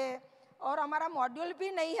बनाइए, और हमारा मॉड्यूल भी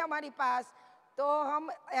नहीं है हमारे पास। तो हम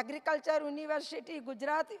agriculture university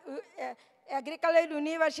Gujarat agriculture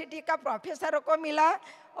university का प्रोफेसरों को मिला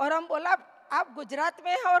और हम बोला आप गुजरात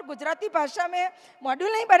में हो और गुजराती भाषा में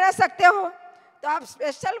मॉड्यूल नहीं बना सकते हो, तो आप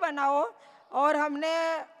स्पेशल बनाओ। और हमने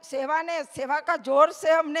सेवा का जोर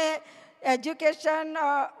से हमने एजुकेशन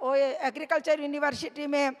एग्रीकल्चर यूनिवर्सिटी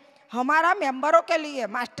में हमारा मेंबरों के लिए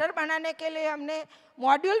मास्टर बनाने के लिए हमने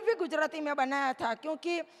मॉड्यूल भी गुजराती में बनाया था,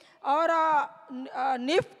 क्योंकि और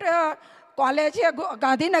निफ्ट कॉलेज है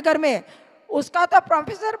गांधीनगर में, उसका तो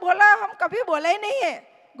प्रोफेसर बोला हम कभी बोला ही नहीं है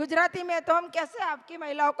गुजराती में, तो हम कैसे आपकी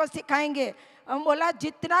महिलाओं को सिखाएंगे। हम बोला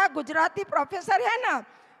जितना गुजराती प्रोफेसर है ना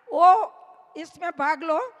वो इसमें भाग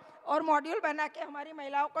लो और मॉड्यूल बना के हमारी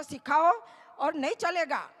महिलाओं को सिखाओ। और नहीं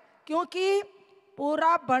चलेगा, क्योंकि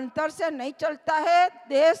पूरा बनतर से नहीं चलता है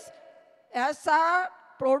देश, ऐसा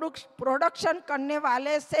प्रोडक्शन करने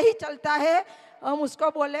वाले से ही चलता है। हम उसको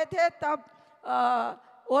बोले थे तब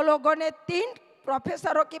वो लोगों ने 3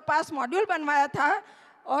 प्रोफेसरों के पास मॉड्यूल बनवाया था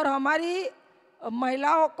और हमारी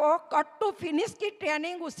महिलाओं को कट टू फिनिश की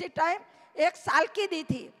ट्रेनिंग उसी टाइम 1 साल की दी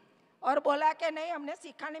थी, और बोला कि नहीं हमने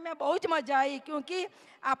सिखाने में बहुत मजा आई, क्योंकि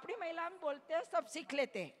अपनी महिला में बोलते हैं सब सीख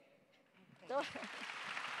लेते हैं। तो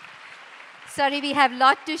Sorry, we have a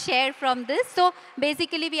lot to share from this. So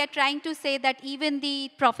basically we are trying to say that even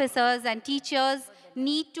the professors and teachers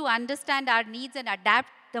need to understand our needs and adapt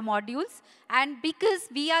the modules. And because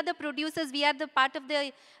we are the producers, we are the part of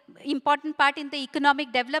the important part in the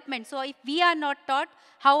economic development. So if we are not taught,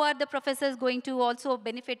 how are the professors going to also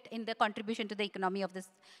benefit in the contribution to the economy of this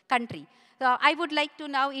country? So I would like to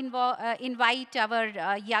now invite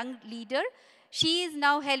our young leader. She is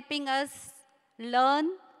now helping us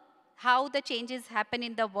learn how the changes happen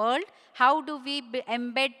in the world, how do we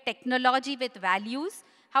embed technology with values,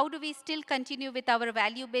 how do we still continue with our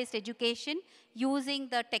value-based education using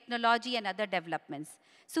the technology and other developments.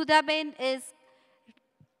 Sudhaben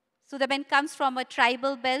comes from a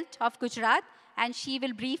tribal belt of Gujarat, and she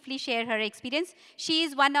will briefly share her experience. She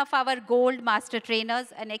is one of our gold master trainers,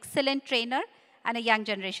 an excellent trainer, and a young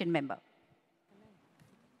generation member.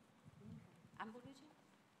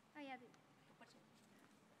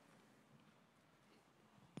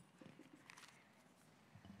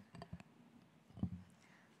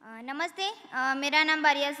 नमस्ते, मेरा नाम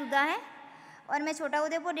बारिया सुधा है और मैं छोटा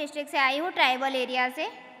Udaipur district से आई हूँ, tribal area से,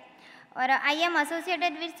 और आई एम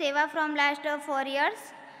एसोसिएटेड विद सेवा फ्रॉम लास्ट 4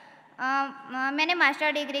 इयर्स। मैंने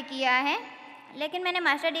मास्टर डिग्री किया है, लेकिन मैंने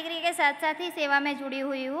मास्टर डिग्री के साथ साथ ही सेवा में जुड़ी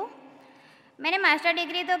हुई हूँ। मैंने मास्टर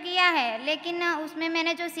डिग्री तो किया है, लेकिन उसमें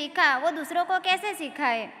मैंने जो सीखा वो दूसरों को कैसे सीखा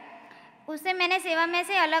है, उससे मैंने सेवा में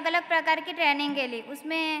से अलग अलग प्रकार की ट्रेनिंग के ली।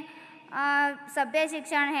 उसमें सभ्य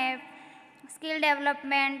शिक्षण है, skill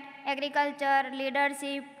development, agriculture,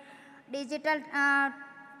 leadership, digital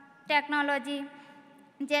technology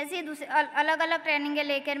जैसी अलग अलग ट्रेनिंगें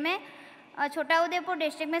लेकर मैं छोटा उदयपुर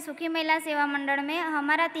डिस्ट्रिक्ट में सुखी महिला सेवा मंडल में,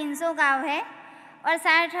 हमारा 300 गांव है और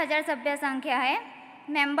 60,000 सभ्य संख्या है,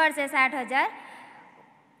 मेंबर्स है 60,000।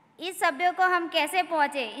 इस सभ्यों को हम कैसे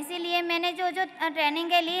पहुँचे, इसीलिए मैंने जो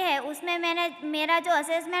ट्रेनिंगें ली है उसमें मेरा जो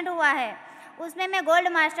असेसमेंट हुआ है उसमें मैं गोल्ड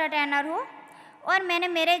मास्टर ट्रेनर हूँ, और मैंने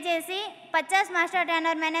मेरे जैसी 50 मास्टर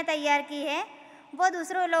ट्रेनर मैंने तैयार की है, वो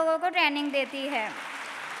दूसरों लोगों को ट्रेनिंग देती है।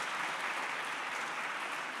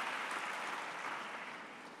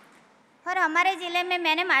 और हमारे ज़िले में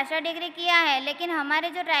मैंने मास्टर डिग्री किया है, लेकिन हमारे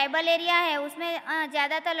जो ट्राइबल एरिया है उसमें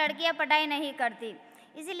ज़्यादातर लड़कियां पढ़ाई नहीं करती,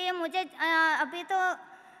 इसीलिए मुझे अभी तो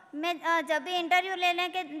मैं जब भी इंटरव्यू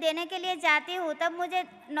देने के लिए जाती हूँ तब मुझे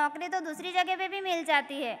नौकरी तो दूसरी जगह पे भी मिल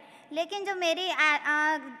जाती है, लेकिन जो मेरी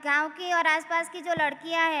गांव की और आसपास की जो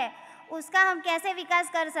लड़कियां हैं उसका हम कैसे विकास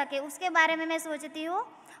कर सके उसके बारे में मैं सोचती हूँ,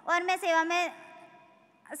 और मैं सेवा में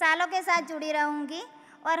सालों के साथ जुड़ी रहूँगी,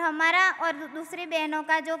 और हमारा और दूसरी बहनों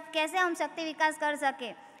का जो कैसे हम शक्ति विकास कर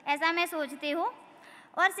सके ऐसा मैं सोचती हूँ।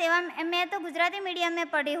 और सेवा मैं तो गुजराती मीडियम में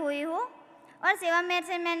पढ़ी हुई हूँ, और सेवा में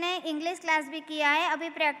से मैंने इंग्लिश क्लास भी किया है, अभी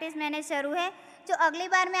प्रैक्टिस मैंने शुरू है। जो अगली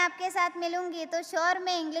बार मैं आपके साथ मिलूंगी तो श्योर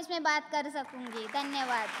मैं इंग्लिश में बात कर सकूंगी।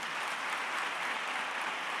 धन्यवाद।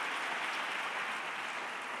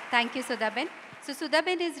 Thank you, Sudhaben. So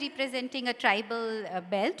Sudhaben is representing a tribal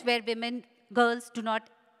belt where girls do not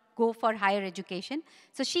go for higher education.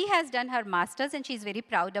 So she has done her master's and she's very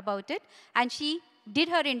proud about it. And she did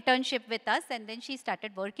her internship with us, and then she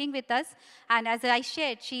started working with us. And as I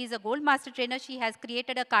shared, she is a gold master trainer. She has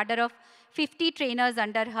created a cadre of 50 trainers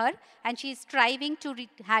under her, and she is striving to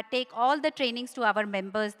take all the trainings to our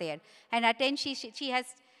members there. And she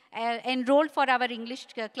has enrolled for our English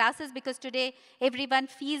classes, because today everyone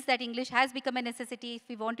feels that English has become a necessity. If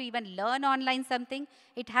we want to even learn online something,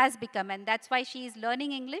 it has become, and that's why she is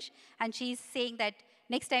learning English, and she is saying that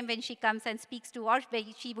next time when she comes and speaks to, or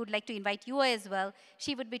she would like to invite you as well,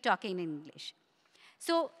 she would be talking in English.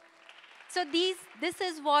 So this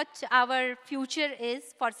is what our future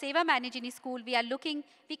is. For Seva Managini School,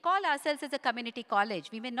 we call ourselves as a community college.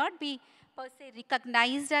 We may not be per se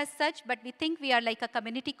recognized as such, but we think we are like a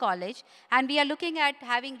community college, and we are looking at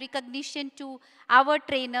having recognition to our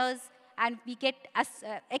trainers, and we get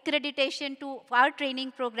accreditation to our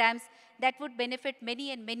training programs that would benefit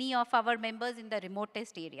many and many of our members in the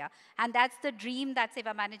remotest area. And that's the dream that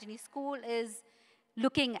Seva Managini School is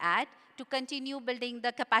looking at, to continue building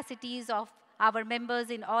the capacities of our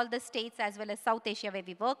members in all the states as well as South Asia where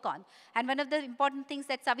we work on. And one of the important things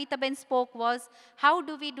that Savita Ben spoke was, how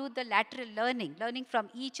do we do the lateral learning from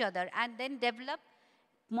each other, and then develop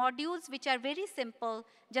modules which are very simple.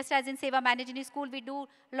 Just as in Seva Managini School, we do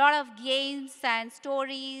a lot of games and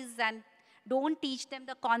stories and don't teach them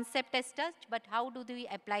the concept as such, but how do we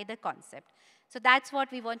apply the concept? So that's what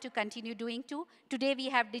we want to continue doing too. Today we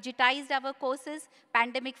have digitized our courses.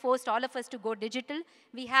 Pandemic forced all of us to go digital.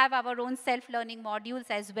 We have our own self-learning modules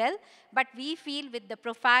as well. But we feel with the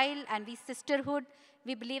profile and the sisterhood,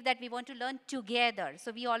 we believe that we want to learn together.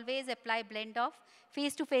 So we always apply blend of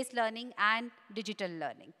face-to-face learning and digital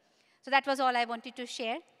learning. So that was all I wanted to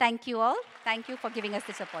share. Thank you all. Thank you for giving us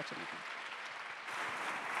this opportunity.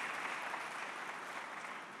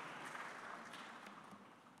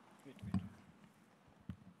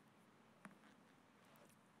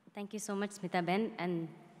 Thank you so much, Smita Ben, and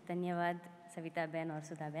Dhanyavad, Savita Ben or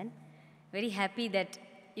Sudha Ben. Very happy that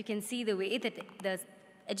you can see the way that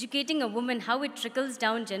educating a woman, how it trickles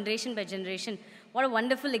down generation by generation. What a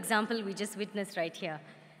wonderful example we just witnessed right here.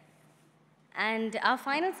 And our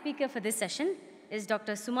final speaker for this session is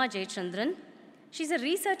Dr. Suma Jayachandran. She's a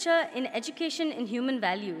researcher in education in human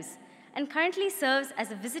values and currently serves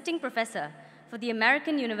as a visiting professor for the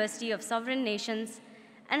American University of Sovereign Nations,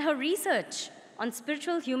 and her research on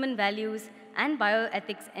spiritual human values and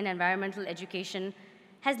bioethics in environmental education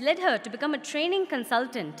has led her to become a training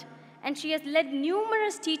consultant, and she has led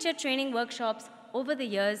numerous teacher training workshops over the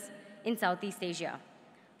years in Southeast Asia.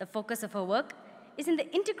 The focus of her work is in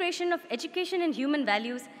the integration of education and human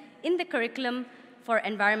values in the curriculum for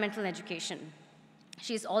environmental education.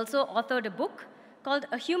 She has also authored a book called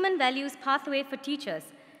A Human Values Pathway for Teachers,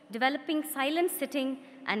 Developing Silent Sitting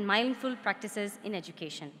and Mindful Practices in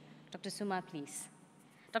Education. Dr. Suma, please.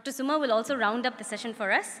 Dr. Suma will also round up the session for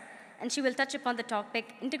us, and she will touch upon the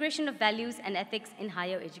topic, Integration of Values and Ethics in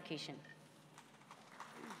Higher Education.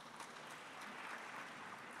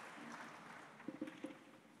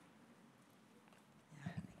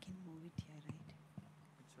 I can move it here,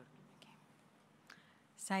 right? Okay.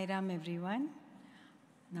 Sai Ram, everyone.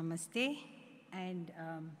 Namaste. And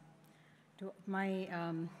to my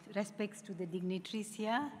respects to the dignitaries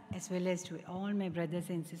here, as well as to all my brothers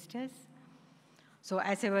and sisters. So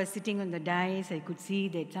as I was sitting on the dais, I could see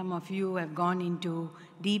that some of you have gone into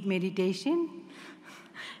deep meditation,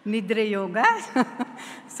 Nidra Yoga.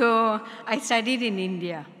 So I studied in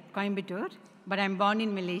India, Coimbatore, but I'm born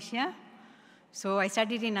in Malaysia. So I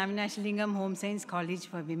studied in Avinashalingam Home Science College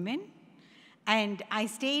for Women. And I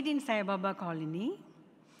stayed in Sai Baba Colony.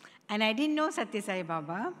 And I didn't know Sathya Sai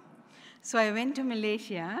Baba. So I went to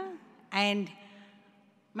Malaysia, and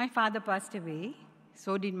my father passed away,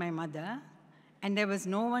 so did my mother, and there was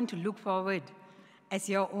no one to look forward as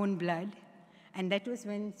your own blood, and that was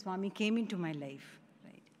when Swami came into my life.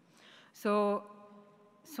 Right? So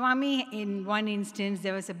Swami, in one instance,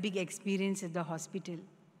 there was a big experience at the hospital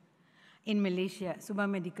in Malaysia, Subha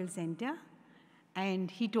Medical Center,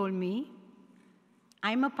 and he told me,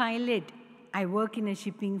 I'm a pilot, I work in a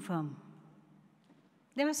shipping firm.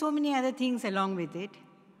 There were so many other things along with it.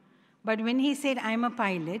 But when he said, I'm a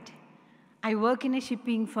pilot, I work in a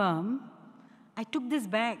shipping firm, I took this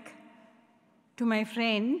back to my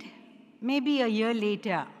friend maybe a year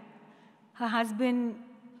later. Her husband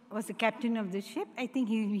was the captain of the ship. I think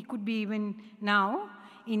he could be even now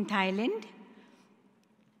in Thailand.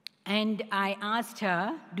 And I asked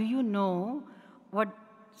her, do you know what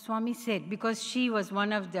Swami said? Because she was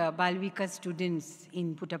one of the Balvika students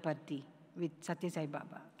in Puttaparthi with Sathya Sai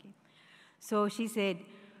Baba. Okay. So she said,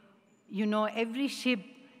 you know, every ship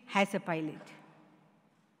has a pilot.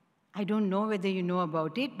 I don't know whether you know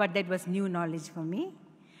about it, but that was new knowledge for me.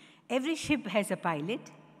 Every ship has a pilot.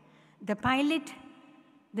 The pilot,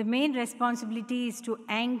 the main responsibility is to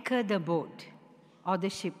anchor the boat or the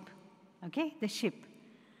ship, okay, the ship.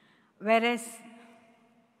 Whereas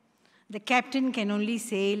the captain can only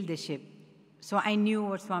sail the ship. So I knew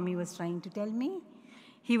what Swami was trying to tell me.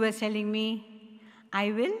 He was telling me,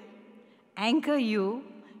 I will anchor you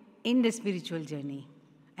in the spiritual journey.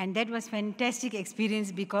 And that was fantastic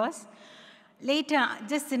experience because later,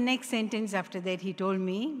 just the next sentence after that, he told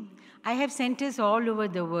me, I have centers all over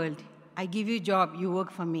the world. I give you a job, you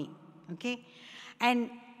work for me, okay? And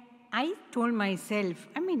I told myself,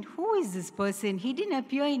 I mean, who is this person? He didn't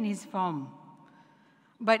appear in his form.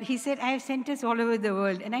 But he said, I have centers all over the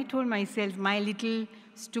world. And I told myself, my little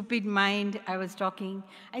stupid mind, I was talking.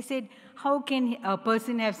 I said, how can a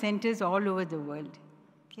person have centers all over the world?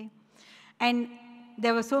 Okay? And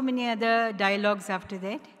there were so many other dialogues after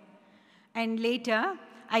that. And later,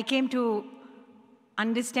 I came to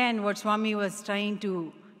understand what Swami was trying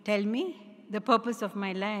to tell me. The purpose of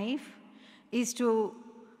my life is to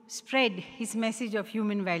spread his message of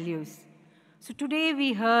human values. So today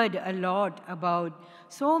we heard a lot about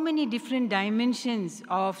so many different dimensions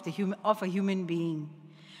of a human being.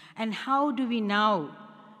 And how do we now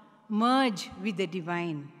merge with the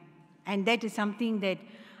divine? And that is something that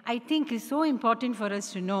I think is so important for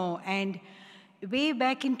us to know. And way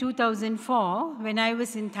back in 2004, when I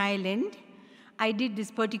was in Thailand, I did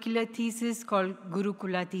this particular thesis called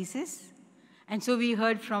Gurukula thesis. And so we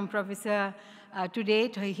heard from Professor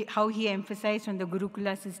today how he emphasized on the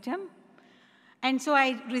Gurukula system. And so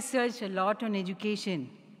I researched a lot on education.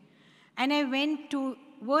 And I went to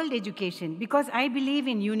world education because I believe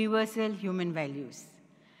in universal human values.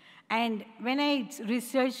 And when I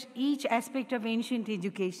researched each aspect of ancient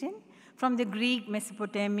education, from the Greek,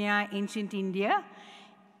 Mesopotamia, ancient India,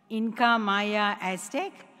 Inca, Maya,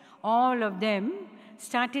 Aztec, all of them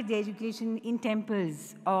started their education in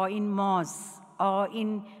temples or in mosques or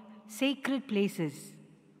in sacred places,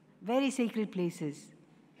 very sacred places.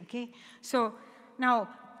 Okay? So now,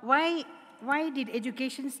 why did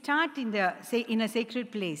education start in a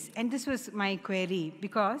sacred place? And this was my query,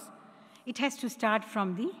 because it has to start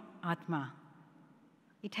from the Atma.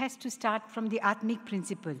 It has to start from the Atmic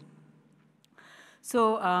principle.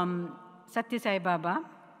 So Sathya Sai Baba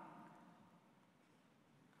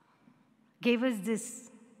gave us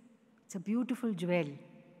this, it's a beautiful jewel,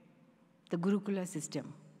 the Gurukula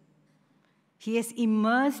system. He has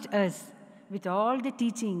immersed us with all the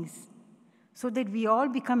teachings so that we all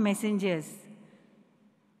become messengers.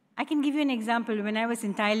 I can give you an example. When I was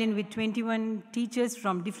in Thailand with 21 teachers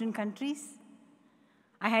from different countries,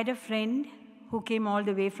 I had a friend who came all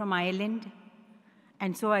the way from Ireland,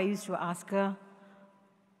 and so I used to ask her,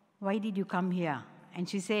 why did you come here? And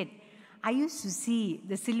she said, I used to see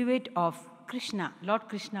the silhouette of Krishna, Lord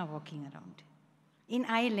Krishna walking around in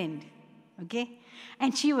Ireland, okay?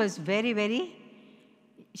 And she was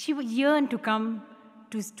she yearned to come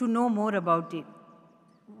to know more about it.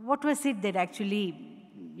 What was it that actually,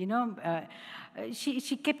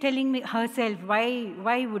 she kept telling me herself,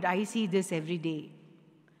 why would I see this every day?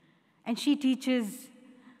 And she teaches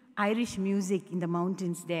Irish music in the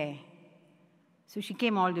mountains there. So she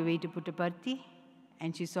came all the way to Puttaparthi,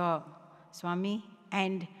 and she saw Swami,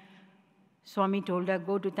 and Swami told her,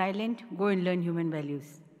 go to Thailand, go and learn human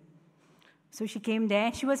values. So she came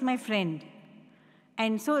there. She was my friend.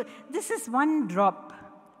 And so this is one drop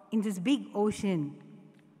in this big ocean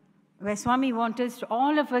where Swami wants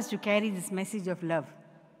all of us to carry this message of love.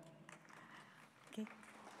 Okay?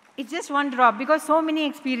 It's just one drop because so many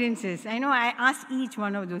experiences. I know I asked each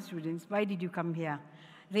one of those students, why did you come here?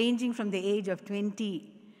 Ranging from the age of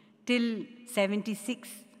 20 till 76.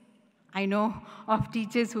 I know of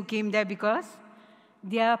teachers who came there because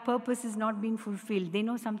their purpose is not being fulfilled. They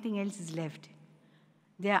know something else is left.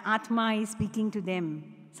 Their Atma is speaking to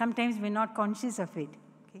them. Sometimes we're not conscious of it.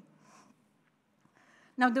 Okay?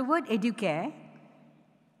 Now, the word educare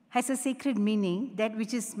has a sacred meaning. That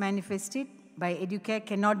which is manifested by educare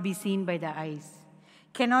cannot be seen by the eyes,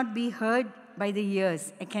 cannot be heard by the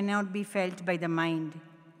ears, and cannot be felt by the mind.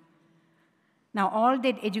 Now, all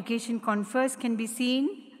that education confers can be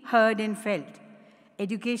seen, heard, and felt.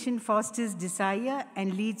 Education fosters desire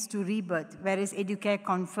and leads to rebirth, whereas educare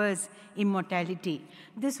confers immortality.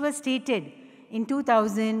 This was stated in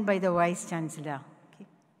 2000 by the Vice Chancellor. Okay.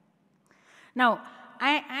 Now,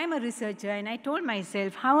 I'm a researcher, and I told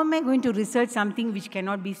myself, how am I going to research something which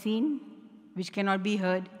cannot be seen, which cannot be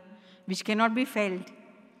heard, which cannot be felt?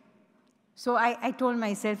 So I told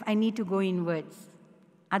myself, I need to go inwards.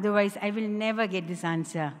 Otherwise, I will never get this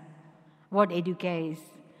answer, what educare is.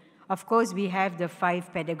 Of course, we have the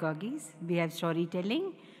 5 pedagogies. We have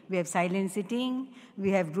storytelling, we have silent sitting,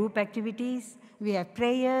 we have group activities, we have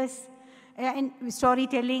prayers, and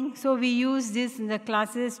storytelling. So we use this in the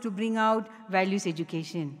classes to bring out values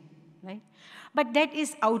education. right? But that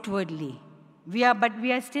is outwardly. But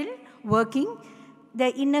we are still working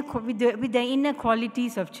with the inner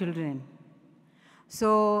qualities of children.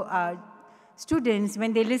 So students,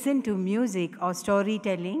 when they listen to music or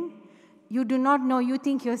storytelling, you do not know, you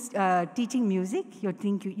think you're teaching music, you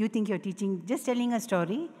think you're teaching, just telling a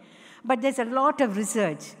story. But there's a lot of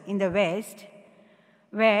research in the West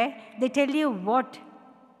where they tell you what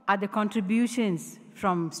are the contributions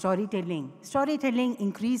from storytelling. Storytelling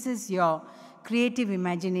increases your creative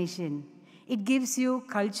imagination. It gives you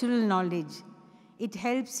cultural knowledge. It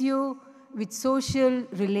helps you with social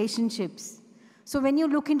relationships. So when you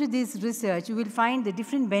look into this research, you will find the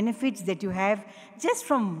different benefits that you have just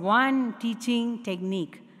from one teaching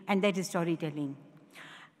technique, and that is storytelling.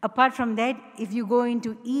 Apart from that, if you go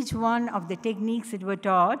into each one of the techniques that were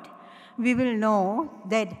taught, we will know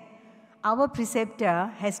that our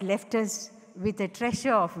preceptor has left us with a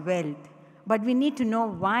treasure of wealth. But we need to know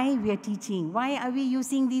why we are teaching. Why are we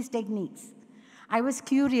using these techniques? I was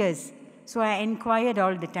curious, so I inquired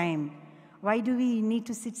all the time. Why do we need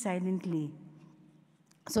to sit silently?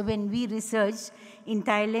 So when we researched in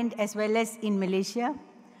Thailand as well as in Malaysia,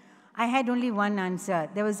 I had only one answer.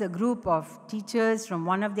 There was a group of teachers from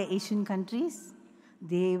one of the Asian countries.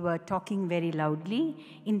 They were talking very loudly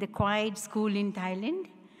in the quiet school in Thailand.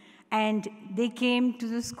 And they came to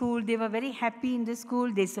the school. They were very happy in the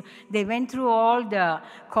school. They went through all the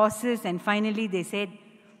courses, and finally they said,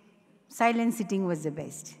 silent sitting was the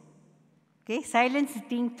best. Okay? Silent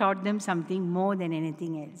sitting taught them something more than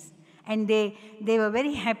anything else. And they were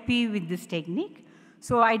very happy with this technique.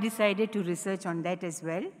 So I decided to research on that as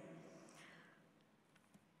well.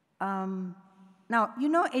 Now, you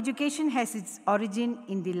know, education has its origin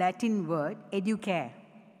in the Latin word educare.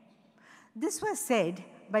 This was said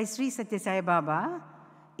by Sri Sathya Sai Baba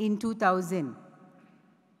in 2000.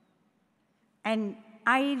 And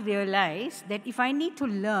I realized that if I need to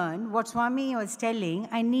learn what Swami was telling,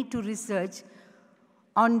 I need to research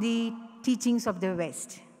on the teachings of the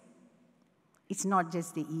West. It's not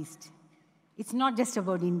just the East. It's not just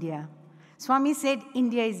about India. Swami said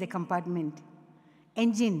India is a compartment,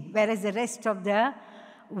 engine, whereas the rest of the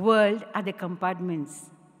world are the compartments.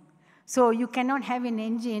 So you cannot have an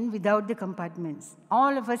engine without the compartments.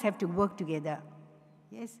 All of us have to work together.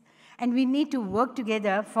 Yes? And we need to work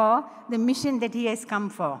together for the mission that he has come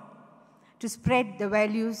for, to spread the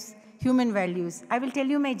values, human values. I will tell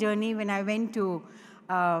you my journey when I went to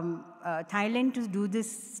Thailand to do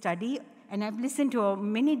this study, and I've listened to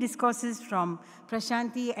many discourses from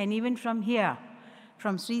Prashanti and even from here,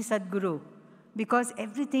 from Sri Sadguru, because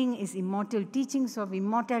everything is immortal, teachings of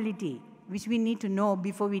immortality, which we need to know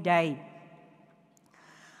before we die.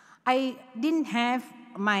 I didn't have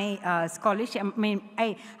my scholarship.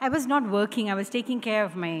 I was not working. I was taking care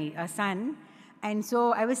of my son. And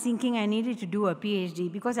so I was thinking I needed to do a PhD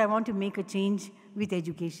because I want to make a change with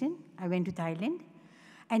education. I went to Thailand.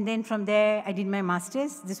 And then from there, I did my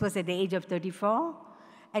master's. This was at the age of 34.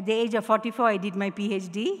 At the age of 44, I did my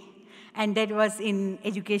PhD. And that was in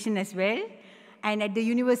education as well. And at the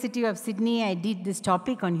University of Sydney, I did this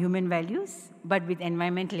topic on human values, but with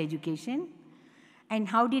environmental education. And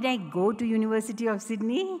how did I go to University of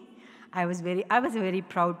Sydney? I was a very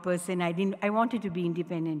proud person. I wanted to be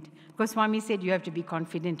independent. Because Swami said you have to be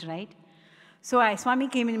confident, right? So Swami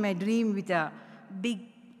came in my dream with a big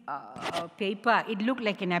paper. It looked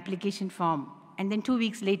like an application form. And then 2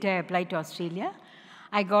 weeks later, I applied to Australia.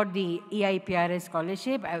 I got the EIPRS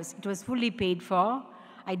scholarship. It was fully paid for.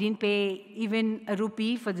 I didn't pay even a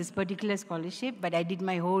rupee for this particular scholarship, but I did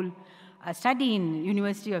my whole study in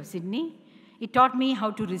University of Sydney. It taught me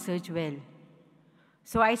how to research well.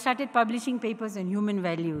 So I started publishing papers on human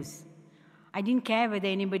values. I didn't care whether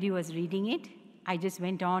anybody was reading it. I just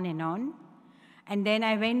went on and on. And then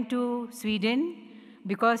I went to Sweden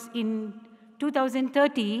because in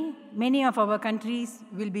 2030, many of our countries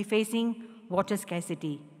will be facing water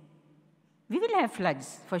scarcity. We will have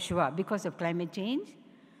floods for sure because of climate change.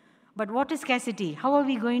 But water scarcity, how are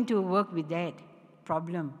we going to work with that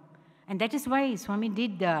problem? And that is why Swami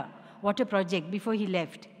did the water project before he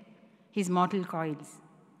left, his mortal coils.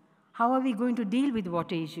 How are we going to deal with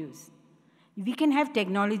water issues? We can have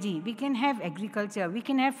technology, we can have agriculture, we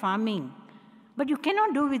can have farming, but you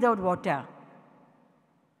cannot do without water.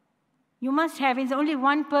 You must have, it's only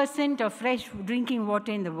 1% of fresh drinking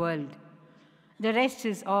water in the world. The rest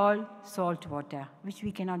is all salt water, which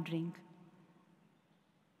we cannot drink.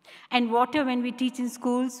 And water, when we teach in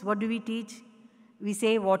schools, what do we teach? We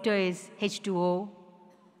say water is H2O,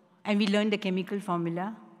 and we learn the chemical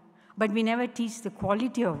formula, but we never teach the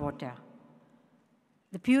quality of water,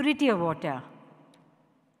 the purity of water.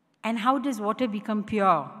 And how does water become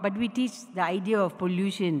pure? But we teach the idea of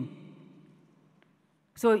pollution.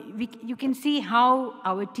 So you can see how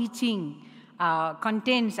our teaching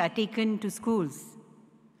contents are taken to schools.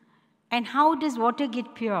 And how does water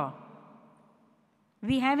get pure?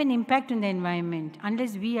 We have an impact on the environment.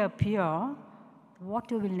 Unless we are pure,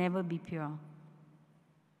 water will never be pure.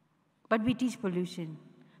 But we teach pollution.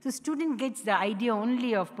 So student gets the idea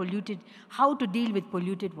only of how to deal with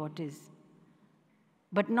polluted waters,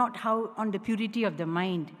 but not how on the purity of the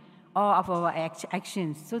mind or of our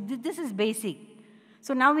actions. So this is basic.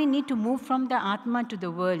 So now we need to move from the Atma to the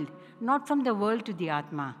world, not from the world to the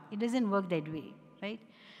Atma. It doesn't work that way, right?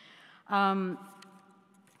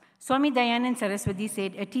 Swami Dayanand Saraswati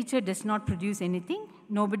said, a teacher does not produce anything.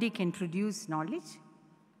 Nobody can produce knowledge.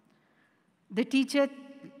 The teacher,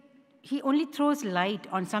 he only throws light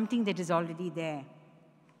on something that is already there.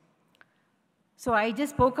 So I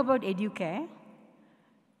just spoke about Educare,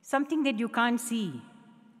 something that you can't see.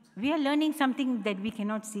 We are learning something that we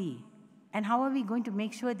cannot see. And how are we going to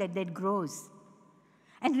make sure that that grows?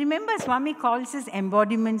 And remember, Swami calls us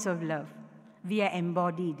embodiments of love. We are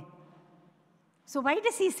embodied. So why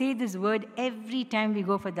does he say this word every time we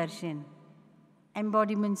go for darshan?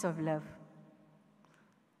 Embodiments of love.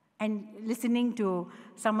 And listening to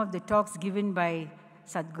some of the talks given by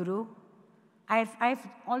Sadguru, I've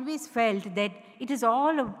always felt that it is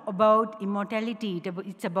all about immortality.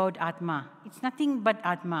 It's about Atma. It's nothing but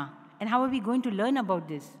Atma. And how are we going to learn about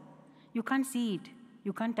this? You can't see it.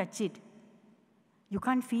 You can't touch it. You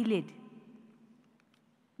can't feel it.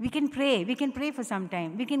 We can pray. We can pray for some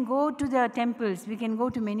time. We can go to the temples. We can go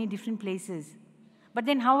to many different places. But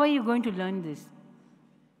then how are you going to learn this?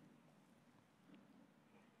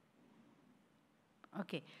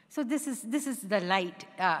 Okay, so this is the light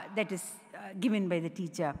that is given by the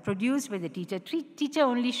teacher, produced by the teacher. Teacher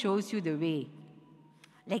only shows you the way.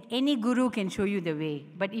 Like any guru can show you the way.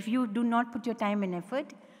 But if you do not put your time and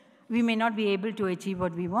effort, we may not be able to achieve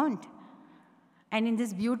what we want. And in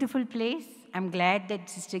this beautiful place, I'm glad that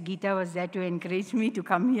Sister Geeta was there to encourage me to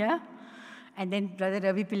come here. And then Brother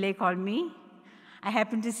Ravi Pillai called me. I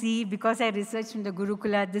happened to see, because I researched in the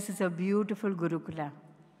Gurukula, this is a beautiful Gurukula,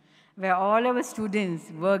 where all our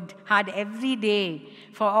students worked hard every day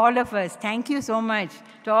for all of us. Thank you so much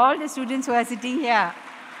to all the students who are sitting here.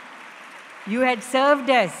 You had served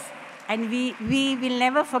us, and we will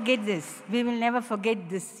never forget this. We will never forget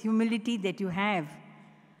this humility that you have.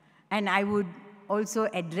 And I would also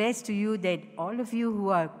address to you that all of you who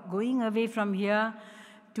are going away from here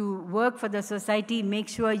to work for the society, make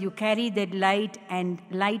sure you carry that light and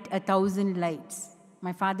light 1,000 lights.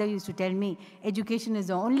 My father used to tell me, education is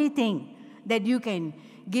the only thing that you can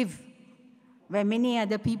give where many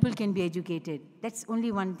other people can be educated. That's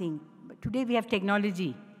only one thing. But today we have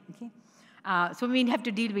technology, okay? So we have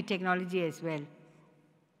to deal with technology as well.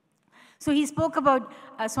 So he spoke about,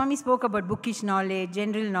 Swami spoke about bookish knowledge,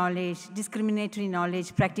 general knowledge, discriminatory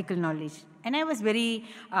knowledge, practical knowledge. And I was very,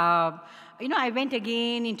 I went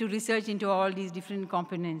again into research into all these different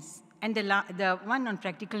components. And the one on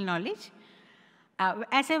practical knowledge,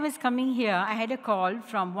 as I was coming here, I had a call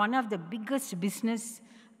from one of the biggest business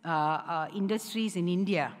industries in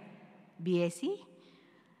India, BSE.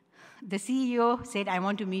 The CEO said, I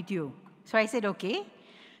want to meet you. So I said, okay.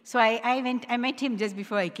 So I met him just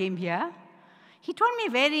before I came here. He told me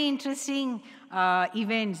very interesting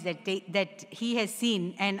events that he has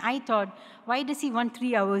seen. And I thought, why does he want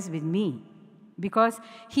 3 hours with me? Because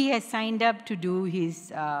he has signed up to do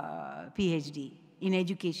his PhD in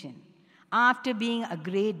education. After being a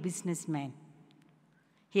great businessman,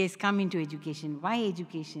 he has come into education. Why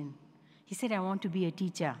education? He said, I want to be a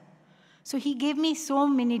teacher. So he gave me so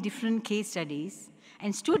many different case studies.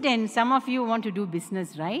 And students, some of you want to do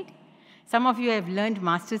business, right? Some of you have learned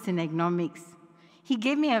masters in economics. He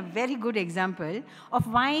gave me a very good example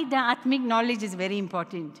of why the Atmic knowledge is very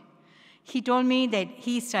important. He told me that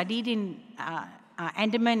he studied in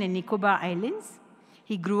Andaman and Nicobar Islands.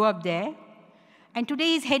 He grew up there. And today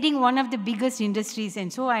he's heading one of the biggest industries.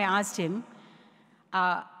 And so I asked him,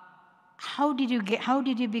 how did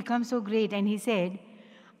you become so great? And he said,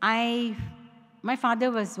 my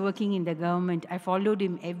father was working in the government. I followed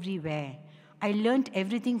him everywhere. I learned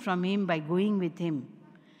everything from him by going with him.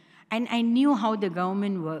 And I knew how the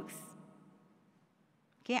government works.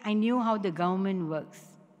 Okay, I knew how the government works.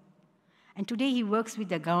 And today he works with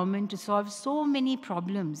the government to solve so many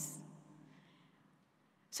problems.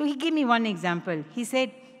 So he gave me one example. He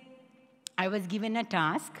said, I was given a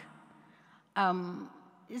task.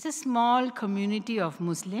 It's a small community of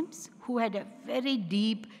Muslims who had a very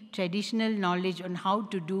deep traditional knowledge on how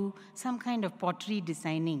to do some kind of pottery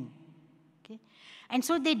designing. Okay? And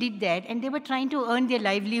so they did that, and they were trying to earn their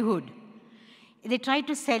livelihood. They tried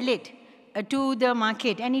to sell it to the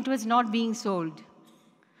market, and it was not being sold.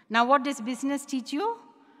 Now, what does business teach you?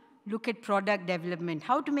 Look at product development,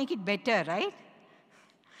 how to make it better, right?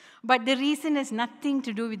 But the reason has nothing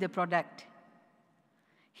to do with the product.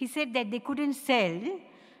 He said that they couldn't sell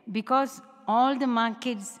because all the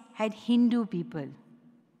markets had Hindu people,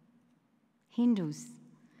 Hindus.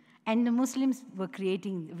 And the Muslims were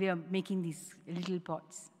making these little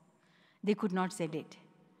pots. They could not sell it.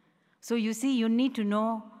 So you see, you need to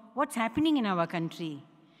know what's happening in our country.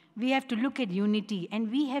 We have to look at unity,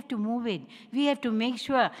 and we have to move it. We have to make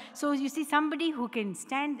sure. So you see, somebody who can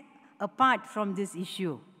stand apart from this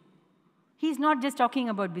issue. He's not just talking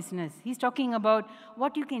about business. He's talking about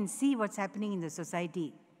what you can see, what's happening in the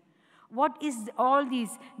society. What is all these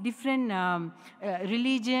different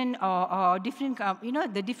religion or different,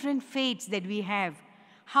 the different faiths that we have?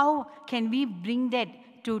 How can we bring that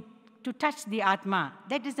to touch the Atma?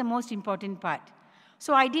 That is the most important part.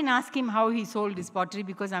 So I didn't ask him how he sold his pottery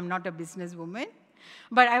because I'm not a businesswoman.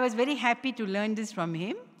 But I was very happy to learn this from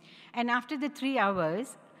him. And after the 3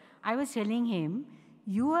 hours, I was telling him,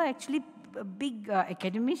 you are actually a big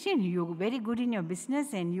academician. You're very good in your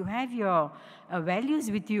business and you have your values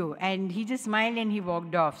with you. And he just smiled and he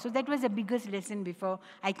walked off. So that was the biggest lesson before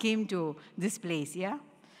I came to this place, yeah?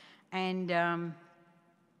 And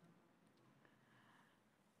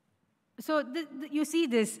so you see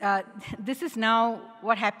this, this is now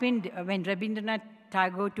what happened when Rabindranath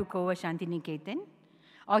Tagore took over Shantiniketan,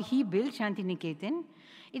 or he built Shantiniketan.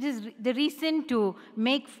 It is the reason to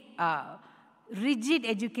make rigid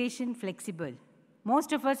education flexible.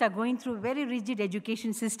 Most of us are going through very rigid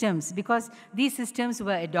education systems because these systems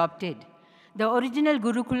were adopted. The original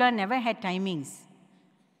Gurukula never had timings.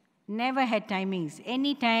 Never had timings.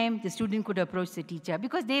 Any time the student could approach the teacher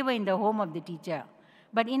because they were in the home of the teacher.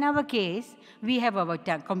 But in our case, we have our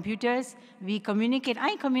computers, we communicate.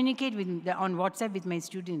 I communicate on WhatsApp with my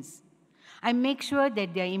students. I make sure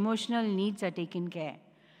that their emotional needs are taken care,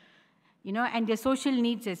 and their social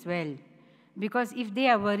needs as well. Because if they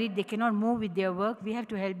are worried, they cannot move with their work, we have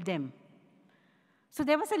to help them. So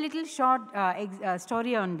there was a little short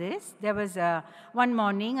story on this. There was one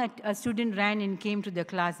morning, a student ran and came to the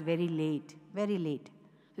class very late, very late.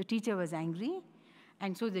 The teacher was angry,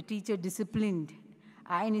 and so the teacher disciplined.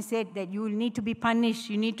 And he said that you will need to be punished,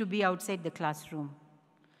 you need to be outside the classroom.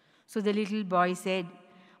 So the little boy said,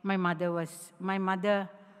 my mother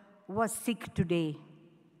was sick today.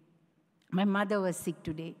 My mother was sick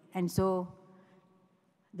today. And so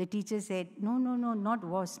the teacher said, no, not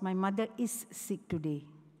was. My mother is sick today.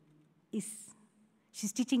 Is.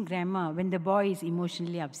 She's teaching grammar when the boy is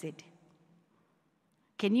emotionally upset.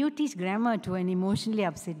 Can you teach grammar to an emotionally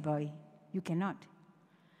upset boy? You cannot.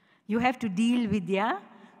 You have to deal with their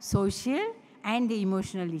social and the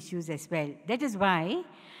emotional issues as well. That is why,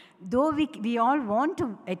 though we all want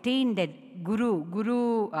to attain that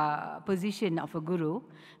guru position of a guru,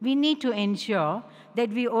 we need to ensure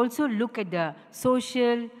that we also look at the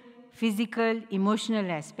social, physical, emotional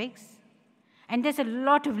aspects. And there's a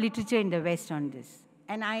lot of literature in the West on this.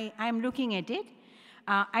 And I'm looking at it.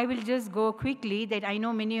 I will just go quickly that I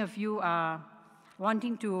know many of you are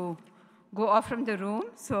wanting to go off from the room.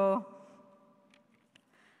 So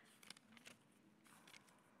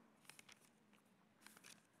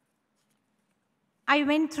I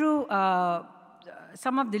went through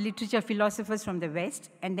some of the literature philosophers from the West,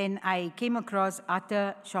 and then I came across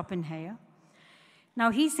Arthur Schopenhauer. Now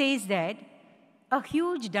he says that a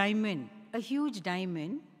huge diamond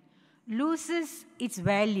loses its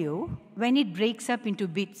value when it breaks up into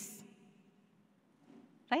bits,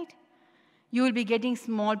 right? You will be getting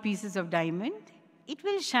small pieces of diamond. It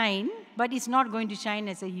will shine, but it's not going to shine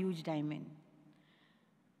as a huge diamond.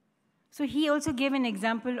 So he also gave an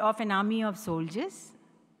example of an army of soldiers.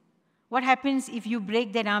 What happens if you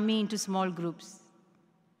break that army into small groups?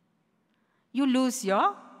 You lose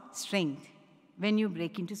your strength when you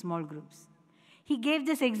break into small groups. He gave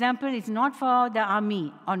this example, it's not for the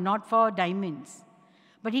army or not for diamonds,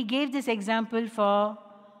 but he gave this example for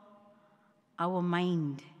our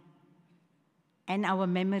mind and our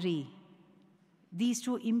memory. These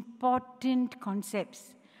two important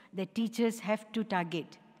concepts that teachers have to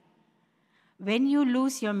target. When you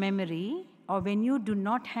lose your memory, or when you do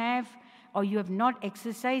not have, or you have not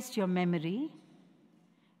exercised your memory,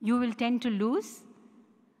 you will tend to lose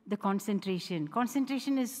the concentration.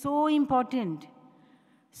 Concentration is so important.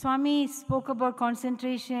 Swami spoke about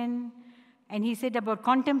concentration, and he said about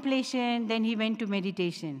contemplation, then he went to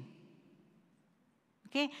meditation.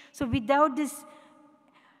 Okay? So without this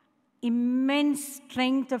immense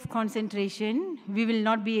strength of concentration, we will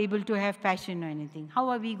not be able to have passion or anything. How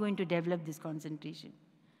are we going to develop this concentration?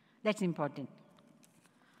 That's important.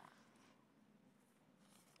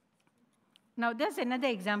 Now, there's another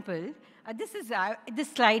example.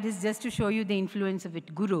 This slide is just to show you the influence of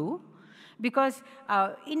it, Guru. Because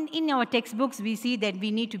in our textbooks, we see that we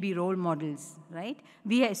need to be role models, right?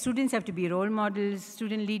 Students have to be role models,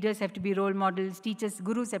 student leaders have to be role models, teachers,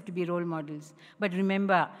 gurus have to be role models. But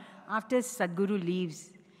remember, after Sadguru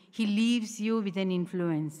leaves, he leaves you with an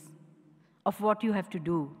influence of what you have to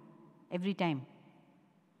do every time.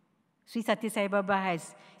 Sri Sathya Sai Baba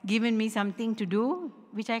has given me something to do,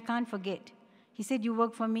 which I can't forget. He said, you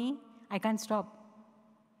work for me, I can't stop.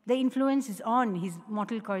 The influence is on, his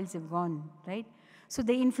mortal coils have gone, right? So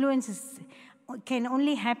the influence can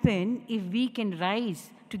only happen if we can rise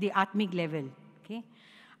to the Atmic level, okay?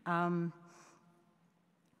 Now,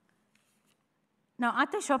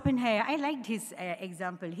 Arthur Schopenhauer, I liked his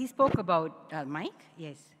example. He spoke about Mike,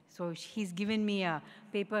 yes. So he's given me a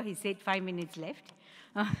paper, he said 5 minutes left.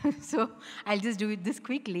 So I'll just do it this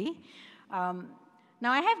quickly.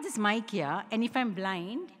 Now, I have this mic here, and if I'm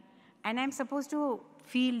blind, and I'm supposed to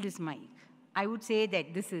feel this mic, I would say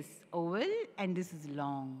that this is oval and this is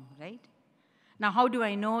long, right? Now, how do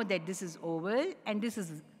I know that this is oval and this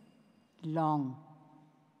is long?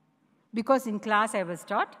 Because in class I was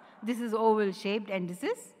taught this is oval shaped and this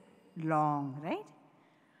is long, right?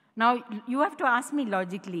 Now, you have to ask me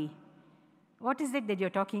logically, what is it that you're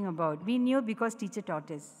talking about? We knew because teacher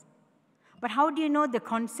taught us. But how do you know the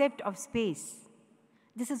concept of space?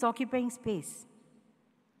 This is occupying space,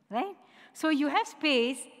 right? So you have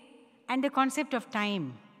space and the concept of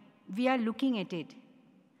time. We are looking at it.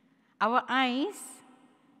 Our eyes,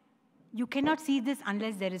 you cannot see this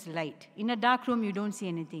unless there is light. In a dark room, you don't see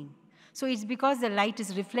anything. So it's because the light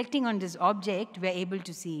is reflecting on this object, we're able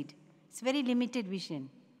to see it. It's very limited vision,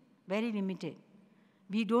 very limited.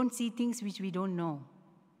 We don't see things which we don't know.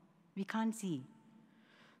 We can't see.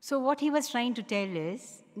 So what he was trying to tell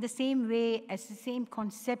is, the same way as the same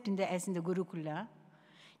concept as in the Gurukula,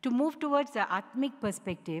 to move towards the Atmic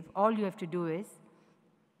perspective, all you have to do is,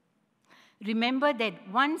 remember that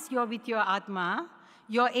once you're with your Atma,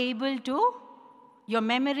 you're able to, your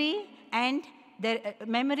memory, and the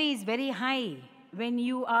memory is very high when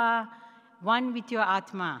you are one with your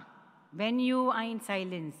Atma, when you are in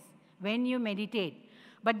silence, when you meditate.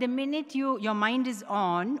 But the minute your mind is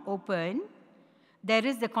on, open, there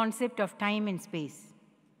is the concept of time and space.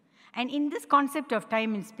 And in this concept of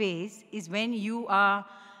time and space is when you are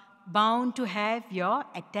bound to have your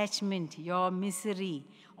attachment, your misery,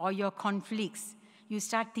 or your conflicts. You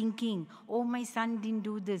start thinking, oh, my son didn't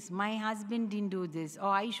do this, my husband didn't do this, or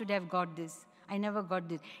I should have got this, I never got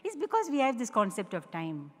this. It's because we have this concept of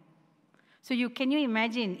time. So can you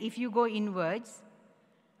imagine, if you go inwards,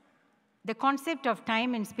 the concept of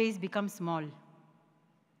time and space becomes small.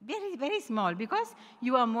 Very, very small, because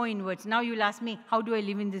you are more inwards. Now you'll ask me, how do I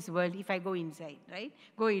live in this world if I go inside, right?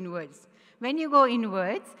 Go inwards. When you go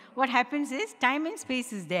inwards, what happens is time and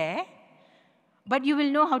space is there, but you will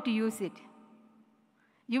know how to use it.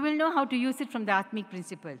 You will know how to use it from the Atmic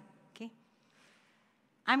principle, okay?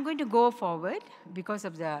 I'm going to go forward because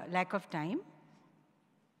of the lack of time.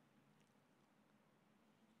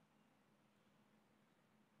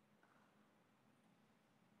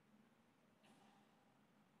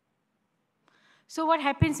 So what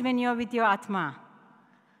happens when you're with your Atma?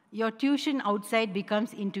 Your tuition outside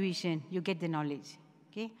becomes intuition. You get the knowledge,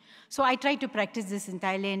 okay? So I tried to practice this in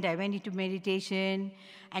Thailand. I went into meditation.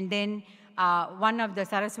 And then one of the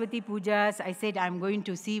Saraswati pujas, I said, I'm going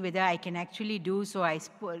to see whether I can actually do. So I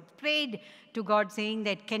prayed to God saying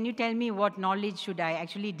that, can you tell me what knowledge should I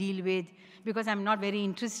actually deal with? Because I'm not very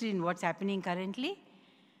interested in what's happening currently.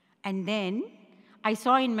 And then I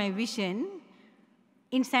saw in my vision,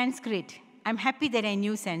 in Sanskrit, I'm happy that I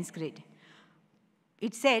knew Sanskrit.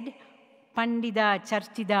 It said, Pandida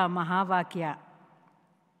Charchida Mahavakya.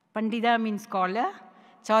 Pandida means scholar,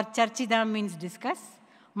 Charchida means discuss.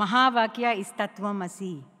 Mahavakya is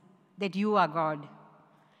Tattvamasi, that you are God.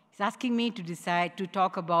 He's asking me to decide, to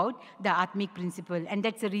talk about the Atmic principle, and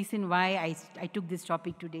that's the reason why I took this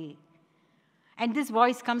topic today. And this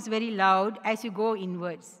voice comes very loud as you go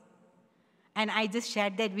inwards. And I just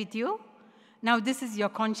shared that with you. Now, this is your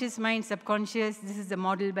conscious mind, subconscious. This is the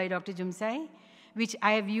model by Dr. Jumsai, which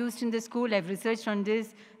I have used in the school. I've researched on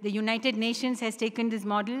this. The United Nations has taken this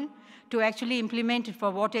model to actually implement it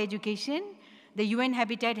for water education. The UN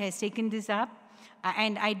Habitat has taken this up.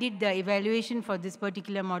 And I did the evaluation for this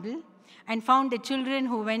particular model and found that children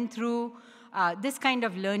who went through this kind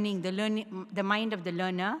of learning, the mind of the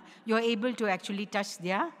learner, you're able to actually touch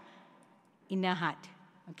their inner heart,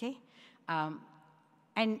 okay?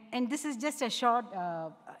 And this is just a short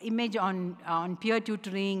image on peer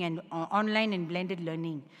tutoring and online and blended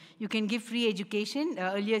learning. You can give free education.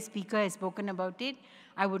 The earlier speaker has spoken about it.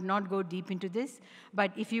 I would not go deep into this.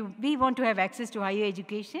 But if we want to have access to higher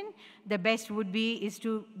education, the best would be is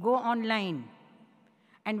to go online.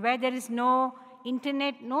 And where there is no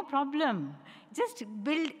internet, no problem. Just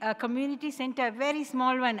build a community center, a very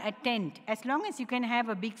small one, a tent. As long as you can have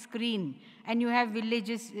a big screen and you have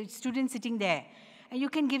villages, students sitting there, and you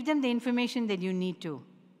can give them the information that you need to.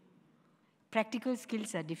 Practical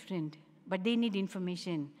skills are different, but they need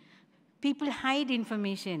information. People hide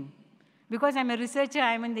information. Because I'm a researcher,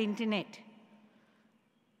 I'm on the internet.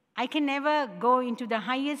 I can never go into the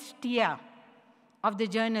highest tier of the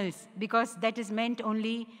journals because that is meant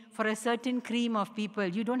only for a certain cream of people.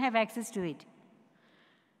 You don't have access to it.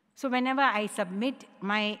 So whenever I submit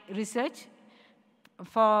my research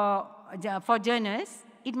for journals,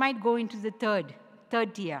 it might go into the third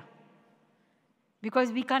tier.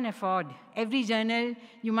 Because we can't afford. Every journal,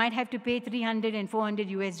 you might have to pay 300 and 400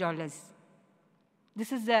 US dollars.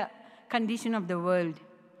 This is the condition of the world.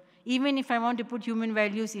 Even if I want to put human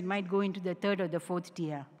values, it might go into the third or the fourth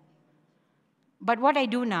tier. But what I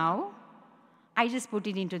do now, I just put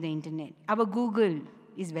it into the internet. Our Google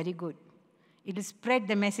is very good. It will spread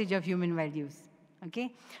the message of human values,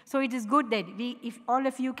 okay? So it is good that if all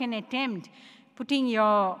of you can attempt putting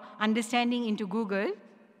your understanding into Google,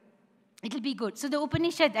 it will be good. So the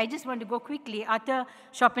Upanishad, I just want to go quickly. Arthur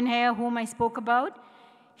Schopenhauer, whom I spoke about,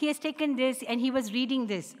 he has taken this and he was reading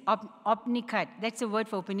this, Opnikat. That's a word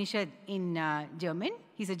for Upanishad in German.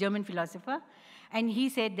 He's a German philosopher. And he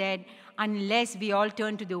said that unless we all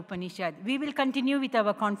turn to the Upanishad, we will continue with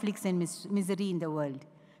our conflicts and misery in the world,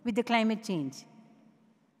 with the climate change,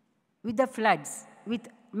 with the floods, with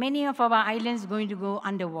many of our islands going to go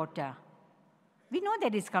underwater. We know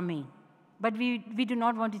that is coming, but we do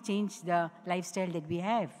not want to change the lifestyle that we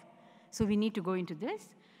have. So we need to go into this.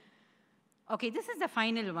 Okay, this is the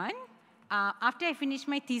final one. After I finished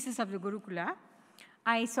my thesis of the Gurukula,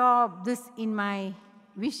 I saw this in my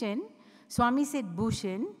vision. Swami said,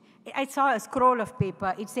 Bhushan. I saw a scroll of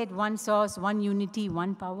paper. It said one source, one unity,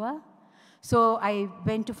 one power. So I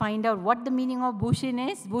went to find out what the meaning of Bhushan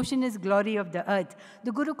is. Bhushan is glory of the earth.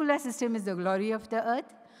 The Gurukula system is the glory of the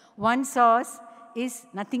earth. One source is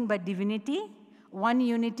nothing but divinity. One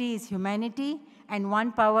unity is humanity. And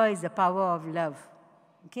one power is the power of love.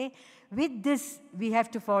 Okay? With this, we have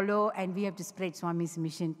to follow and we have to spread Swami's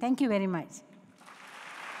mission. Thank you very much.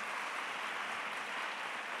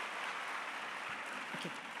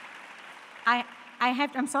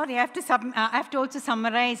 I'm sorry, I have to also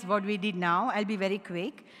summarize what we did now. I'll be very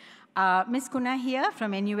quick. Ms. Kuna here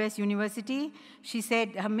from NUS University, she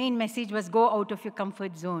said her main message was go out of your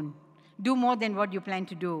comfort zone. Do more than what you plan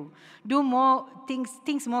to do. Do more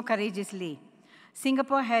things more courageously.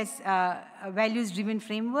 Singapore has a values-driven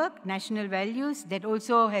framework, national values, that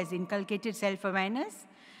also has inculcated self-awareness.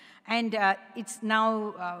 And it's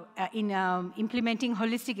now implementing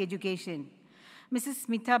holistic education. Ms.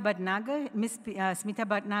 Smitha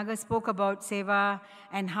Bhatnagar spoke about Seva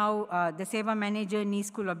and how the Seva manager needs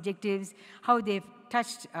school objectives, how they've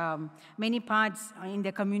touched many parts in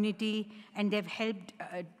the community, and they've helped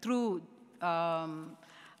through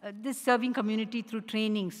this serving community through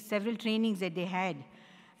trainings, several trainings that they had.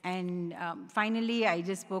 And finally, I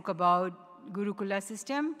just spoke about Gurukula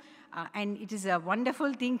system, and it is a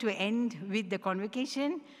wonderful thing to end with the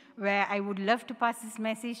convocation, where I would love to pass this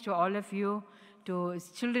message to all of you, to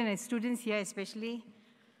children and students here especially.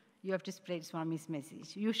 You have to spread Swami's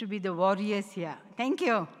message. You should be the warriors here. Thank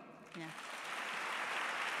you. Yeah.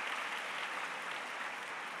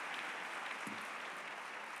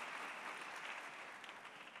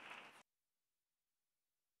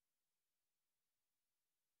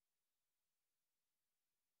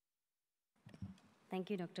 Thank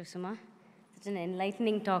you, Dr. Suma. Such an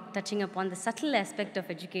enlightening talk touching upon the subtle aspect of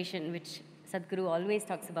education, which Sadguru always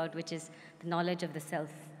talks about, which is the knowledge of the self.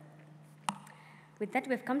 With that,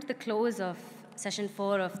 we've come to the close of session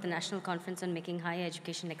 4 of the National Conference on Making Higher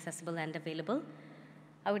Education Accessible and Available.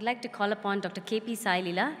 I would like to call upon Dr. K.P. Sai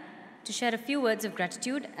Leela to share a few words of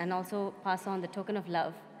gratitude and also pass on the token of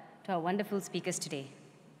love to our wonderful speakers today.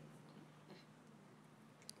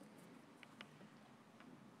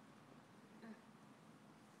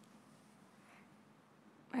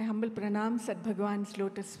 My humble pranams at Bhagwan's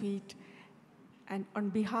lotus feet. And on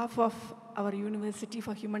behalf of our University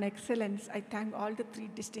for Human Excellence, I thank all the 3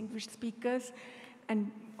 distinguished speakers,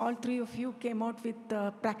 and all 3 of you came out with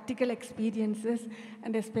practical experiences,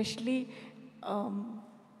 and especially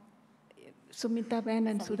Sumita Ben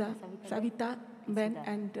and Savita Ben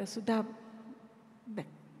and Sudha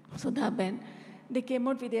Ben. They came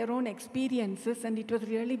out with their own experiences, and it was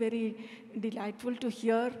really very delightful to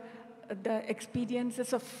hear the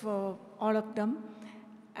experiences of all of them.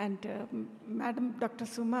 And Madam Dr.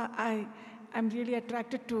 Suma, I'm really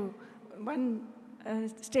attracted to one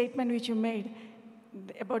statement which you made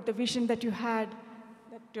about the vision that you had,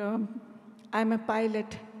 that I'm a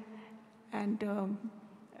pilot and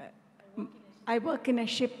I work in a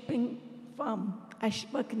shipping firm.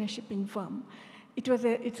 Work in a shipping firm.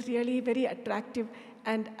 It's really very attractive,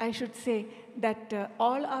 and I should say that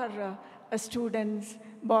all our students,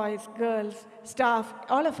 boys, girls, staff,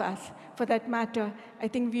 all of us, for that matter, I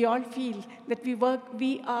think we all feel that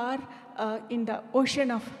we are in the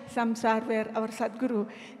ocean of samsara, where our Sadguru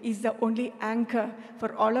is the only anchor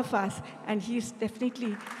for all of us, and he is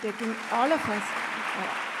definitely taking all of us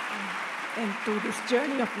into this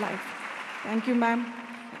journey of life. Thank you, ma'am.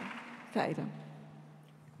 Saira.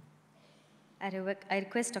 I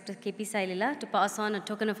request Dr. K.P. Sailila to pass on a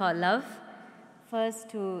token of our love, first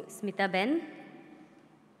to Smita Ben.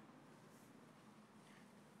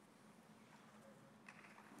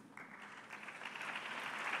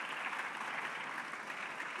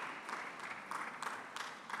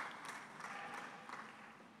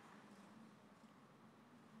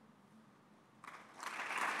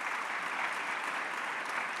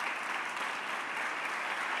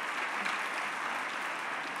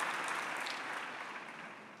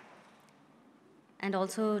 And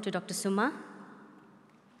also to Dr. Suma.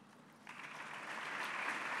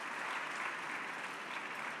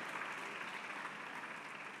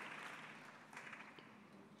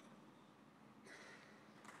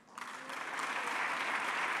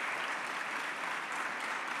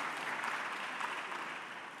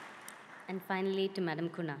 And finally to Madam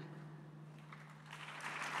Kuna.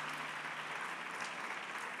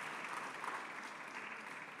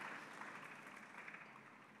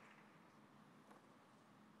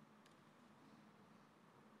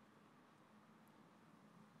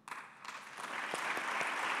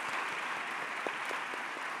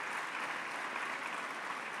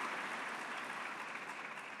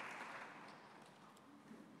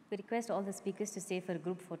 We request all the speakers to stay for a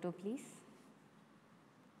group photo, please.